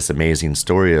this amazing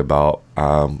story about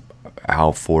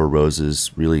how Four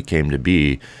Roses really came to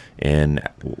be and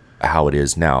how it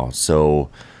is now. So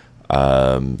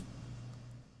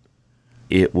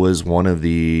it was one of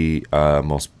the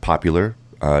most popular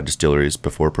distilleries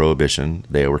before Prohibition.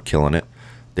 They were killing it.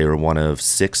 They were one of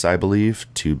 6, I believe,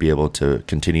 to be able to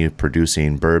continue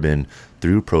producing bourbon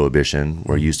through Prohibition,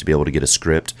 where you used to be able to get a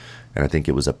script, and I think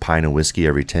it was a pint of whiskey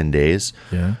every 10 days.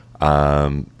 Yeah.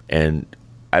 And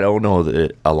I don't know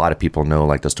that a lot of people know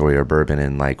like the story of bourbon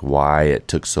and like why it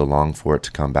took so long for it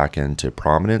to come back into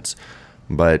prominence,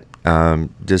 but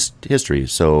just history.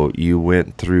 So you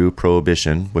went through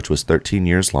Prohibition, which was 13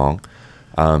 years long.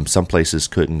 Some places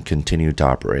couldn't continue to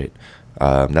operate.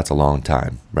 That's a long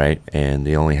time, right? And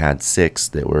they only had 6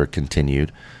 that were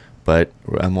continued. But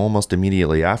almost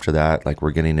immediately after that, like,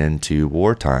 we're getting into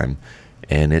wartime,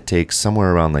 and it takes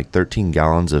somewhere around like 13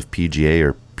 gallons of PGA,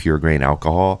 or pure grain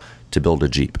alcohol, to build a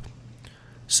Jeep.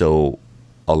 So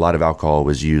a lot of alcohol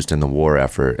was used in the war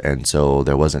effort, and so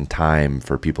there wasn't time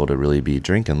for people to really be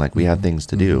drinking. Like, we had things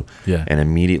to do. Yeah. And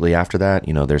immediately after that,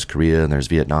 there's Korea and there's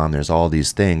Vietnam, there's all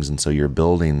these things, and so you're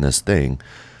building this thing.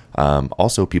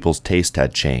 Also, people's taste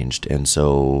had changed, and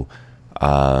so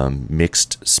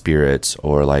mixed spirits,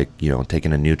 or like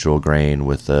taking a neutral grain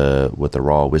with the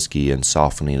raw whiskey and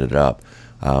softening it up,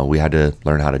 we had to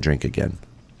learn how to drink again.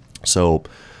 So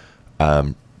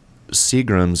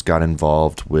Seagram's got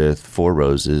involved with Four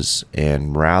Roses,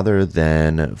 and rather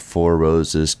than Four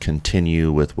Roses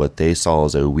continue with what they saw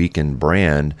as a weakened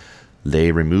brand,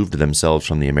 they removed themselves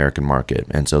from the American market.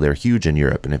 And so they're huge in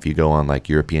Europe. And if you go on like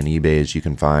European eBays, you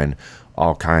can find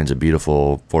all kinds of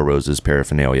beautiful Four Roses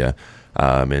paraphernalia.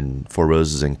 And Four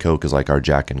Roses and Coke is like our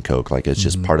Jack and Coke. Like, it's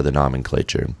just part of the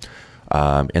nomenclature.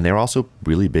 And they're also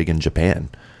really big in Japan.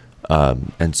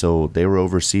 And so they were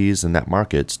overseas in that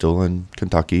market, still in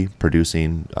Kentucky,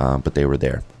 producing, but they were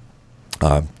there,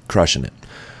 crushing it.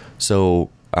 So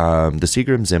the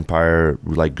Seagram's empire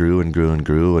like grew and grew and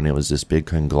grew, and it was this big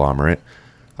conglomerate.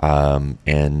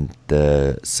 And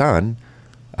the son,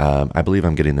 I believe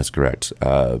I'm getting this correct.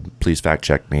 Please fact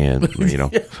check me and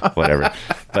whatever.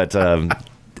 But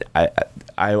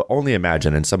I only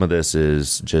imagine, and some of this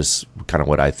is just kind of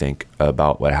what I think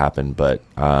about what happened. But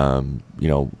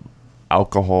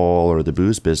alcohol or the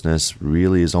booze business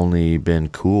really has only been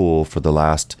cool for the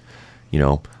last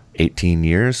 18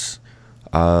 years.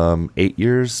 8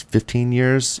 years, 15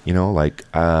 years, it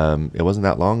wasn't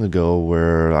that long ago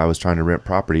where I was trying to rent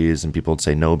properties and people would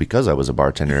say no because I was a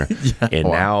bartender.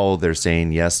 Now they're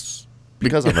saying yes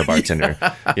because I'm a bartender.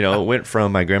 It went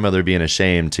from my grandmother being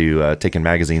ashamed to taking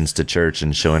magazines to church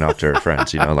and showing off to her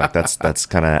friends. That's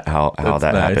kind of how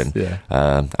that nice. Happened.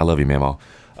 Yeah. I love you,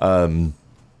 Mamaw.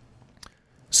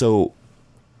 So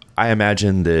I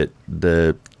imagine that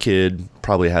the kid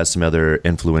probably has some other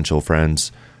influential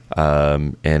friends,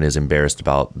 and is embarrassed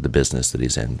about the business that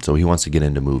he's in. So he wants to get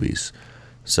into movies.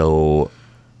 So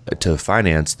to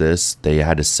finance this, they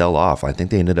had to sell off. I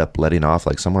think they ended up letting off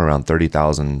like somewhere around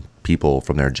 30,000 people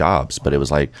from their jobs. But it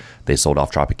was like they sold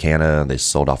off Tropicana, they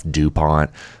sold off DuPont.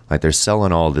 Like, they're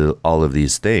selling all of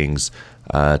these things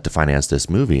to finance this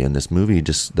movie. And this movie,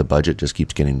 the budget just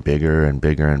keeps getting bigger and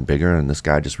bigger and bigger. And this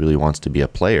guy just really wants to be a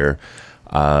player.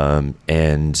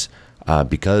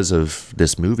 Because of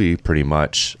this movie, pretty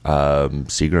much,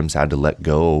 Seagram's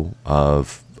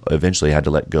eventually had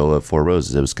to let go of Four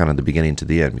Roses. It was kind of the beginning to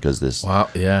the end because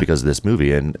of this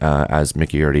movie. And as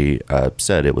Mickey already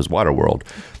said, it was Waterworld.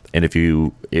 And if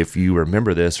you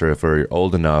remember this, or if you're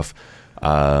old enough,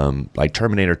 like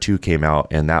Terminator 2 came out,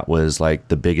 and that was like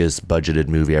the biggest budgeted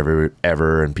movie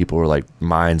ever, and people were like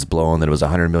minds blown that it was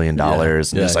 $100 million, and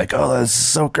it's like, oh, that's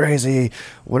so crazy,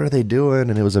 what are they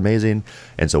doing? And it was amazing.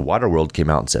 And so Waterworld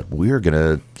came out and said, we're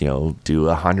gonna do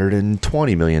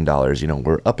 $120 million,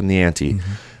 we're up in the ante.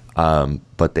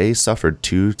 But they suffered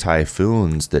 2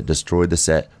 typhoons that destroyed the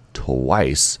set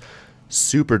twice.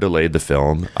 super delayed the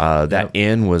film. That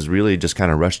end was really just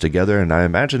kind of rushed together, and I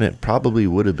imagine it probably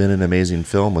would have been an amazing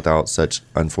film without such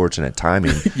unfortunate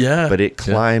timing. Yeah. But it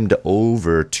climbed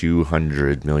over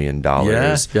 $200 million.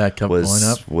 It kept going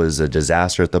up. Was a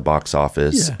disaster at the box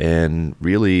office, and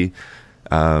really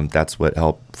that's what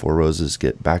helped Four Roses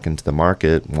get back into the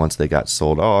market once they got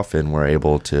sold off and were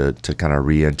able to kind of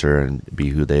re-enter and be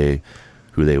who they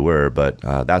were. But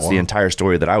that's the entire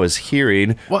story that I was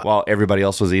hearing while everybody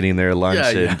else was eating their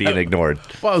lunch and being ignored.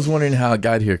 Well, I was wondering how it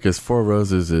got here, because Four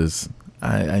Roses is,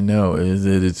 I know,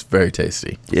 it's very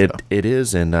tasty. It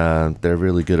is, and they're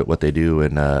really good at what they do,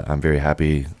 and I'm very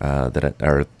happy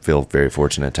I feel very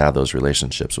fortunate to have those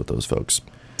relationships with those folks.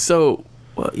 So,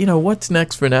 what's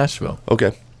next for Nashville?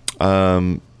 Okay.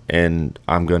 And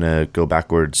I'm going to go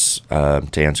backwards to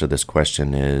answer this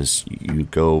question. Is you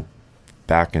go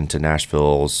back into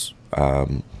Nashville's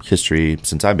history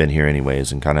since I've been here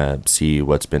anyways, and kind of see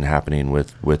what's been happening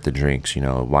with the drinks,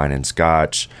 wine and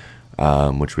scotch,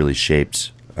 which really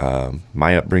shaped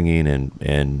my upbringing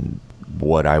and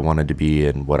what I wanted to be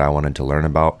and what I wanted to learn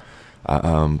about.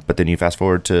 But then you fast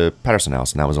forward to Patterson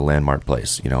House, and that was a landmark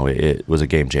place. It was a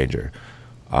game changer.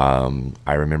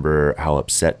 I remember how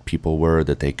upset people were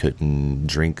that they couldn't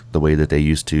drink the way that they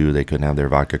used to. They couldn't have their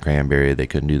vodka cranberry. They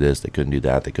couldn't do this. They couldn't do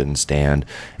that. They couldn't stand,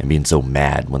 and being so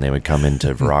mad when they would come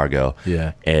into Virago.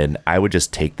 Yeah. And I would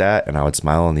just take that and I would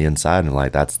smile on the inside and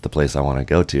that's the place I want to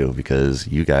go to, because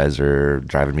you guys are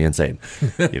driving me insane.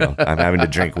 I'm having to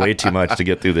drink way too much to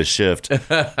get through this shift. And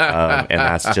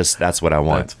that's what I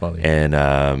want. That's funny.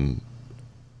 And,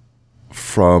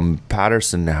 from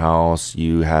Patterson House,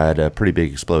 you had a pretty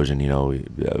big explosion,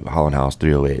 Holland House,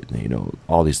 308,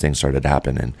 all these things started to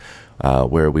happen. And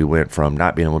where we went from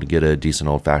not being able to get a decent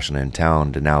old fashioned in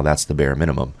town to now that's the bare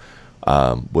minimum,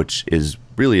 which is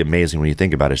really amazing when you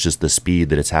think about it. It's just the speed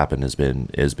that it's happened has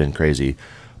been crazy.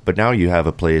 But now you have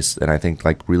a place, and I think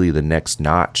really the next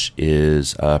notch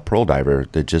is Pearl Diver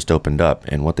that just opened up.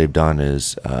 And what they've done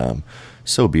is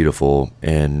so beautiful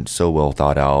and so well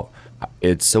thought out.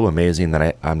 It's so amazing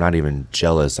that I'm not even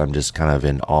jealous. I'm just kind of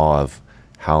in awe of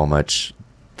how much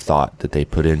thought that they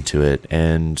put into it.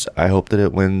 And I hope that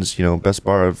it wins, best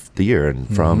bar of the year. And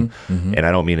and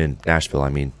I don't mean in Nashville, I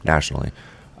mean nationally.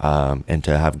 And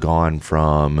to have gone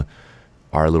from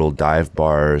our little dive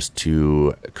bars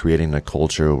to creating a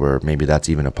culture where maybe that's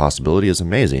even a possibility is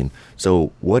amazing.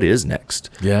 So what is next?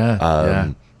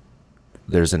 There's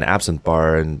an absinthe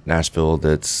bar in Nashville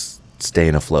that's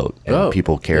staying afloat, and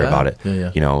people care about it.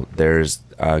 There's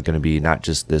going to be not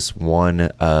just this one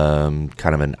kind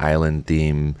of an island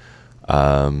theme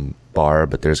bar,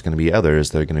 but there's going to be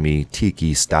others that are going to be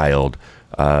tiki styled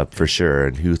for sure.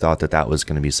 And who thought that was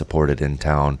going to be supported in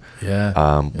town?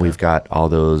 We've got all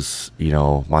those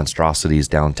monstrosities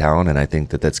downtown, and I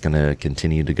think that that's going to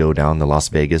continue to go down the Las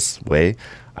Vegas way.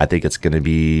 I think it's going to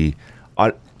be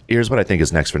here's what I think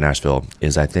is next for Nashville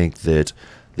is I think that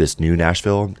this new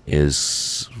Nashville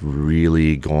is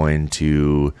really going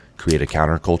to create a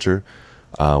counterculture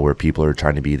where people are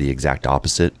trying to be the exact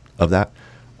opposite of that.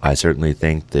 I certainly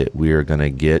think that we are going to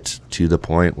get to the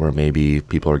point where maybe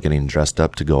people are getting dressed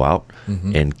up to go out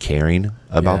and caring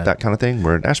about that kind of thing,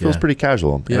 where Nashville's pretty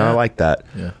casual. And I like that.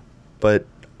 But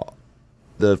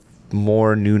the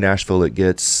more new Nashville it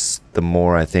gets, the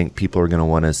more I think people are going to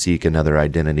want to seek another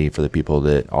identity for the people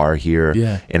that are here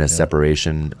in a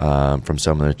separation from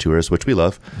some of the tourists, which we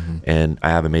love. And I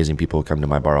have amazing people who come to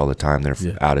my bar all the time. They're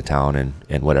out of town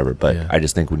and whatever. But I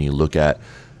just think when you look at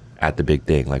the big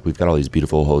thing, we've got all these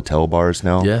beautiful hotel bars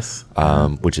now,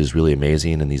 which is really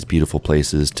amazing, and these beautiful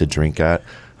places to drink at.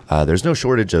 There's no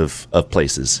shortage of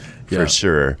places for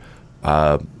sure.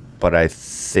 But I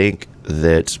think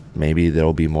that maybe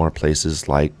there'll be more places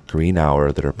like Green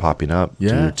Hour that are popping up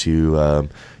due to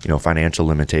financial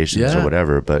limitations or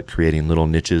whatever, but creating little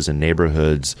niches and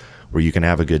neighborhoods where you can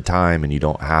have a good time and you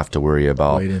don't have to worry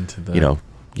about going out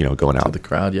to the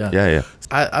crowd. Yeah.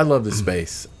 I love the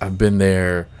space. I've been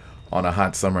there on a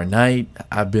hot summer night.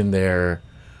 I've been there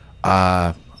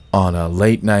on a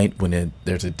late night when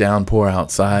there's a downpour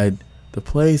outside. The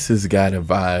place has got a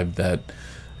vibe that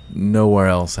nowhere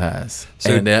else has,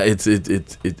 and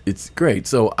it's great.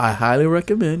 So I highly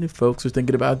recommend, if folks are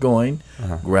thinking about going,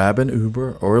 grab an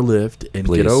Uber or a Lyft and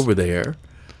get over there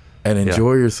and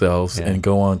enjoy yourselves and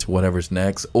go on to whatever's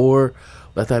next, or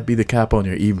let that be the cap on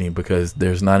your evening, because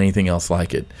there's not anything else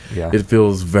like it. It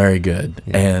feels very good,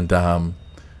 and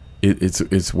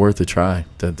it's worth a try.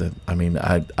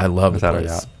 I love the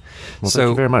place. Well, thank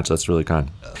you very much. That's really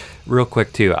kind. Real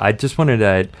quick too, I just wanted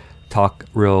to talk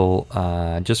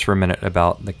just for a minute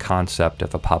about the concept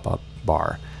of a pop-up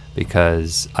bar.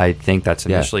 because I think that's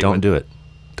initially don't do it.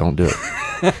 Don't do it.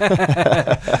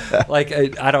 Like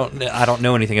I don't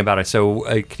know anything about it. So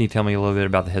can you tell me a little bit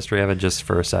about the history of it, just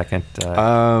for a second?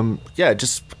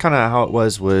 Just kind of how it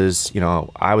was,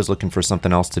 I was looking for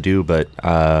something else to do, but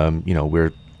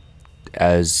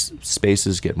as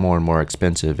spaces get more and more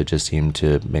expensive, it just seemed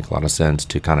to make a lot of sense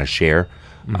to kind of share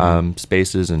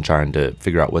spaces and trying to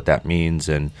figure out what that means.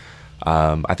 And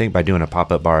I think by doing a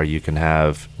pop-up bar, you can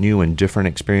have new and different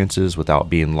experiences without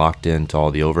being locked into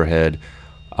all the overhead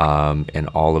and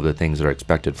all of the things that are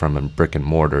expected from a brick and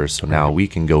mortar. So now we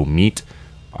can go meet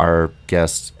our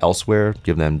guests elsewhere,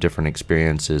 give them different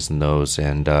experiences in those.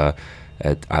 And I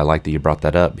like that you brought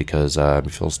that up, because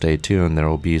if you'll stay tuned, there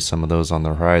will be some of those on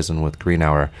the horizon with Green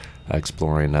Hour,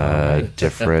 exploring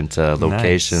different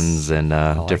locations and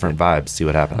different vibes. See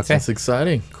what happens. Okay. That's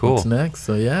exciting. Cool. What's next?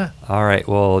 So yeah. All right.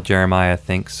 Well, Jeremiah,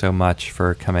 thanks so much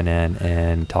for coming in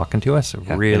and talking to us.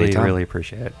 Really, anytime. really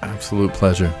appreciate it. Absolute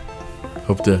pleasure.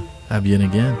 Hope to have you in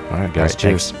again. All right, guys. All right,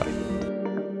 Cheers. thanks.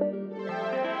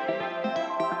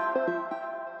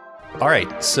 All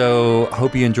right, so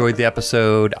hope you enjoyed the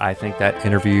episode. I think that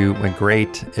interview went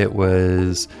great. It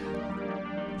was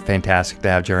fantastic to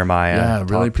have Jeremiah. Yeah, really talk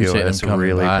to appreciate him us. coming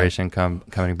Really by. appreciate him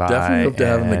coming by. Definitely hope to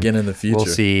have him and again in the future. We'll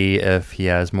see if he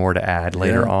has more to add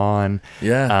later on.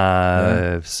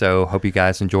 Yeah. So hope you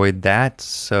guys enjoyed that.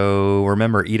 So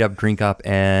remember, eat up, drink up,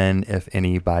 and if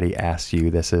anybody asks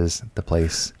you, this is the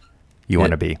place you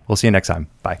want to be. We'll see you next time.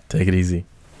 Bye. Take it easy.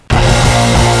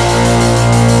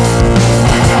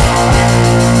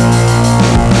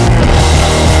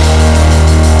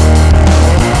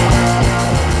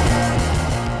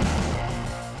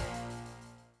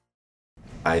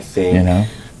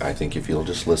 I think if you'll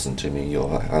just listen to me, you'll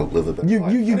live a better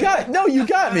life. You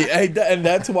got me. Hey, and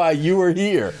that's why you were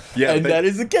here. Yeah, and but- that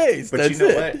is the case. But that's you know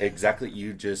it. what? Exactly.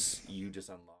 You just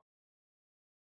unlocked.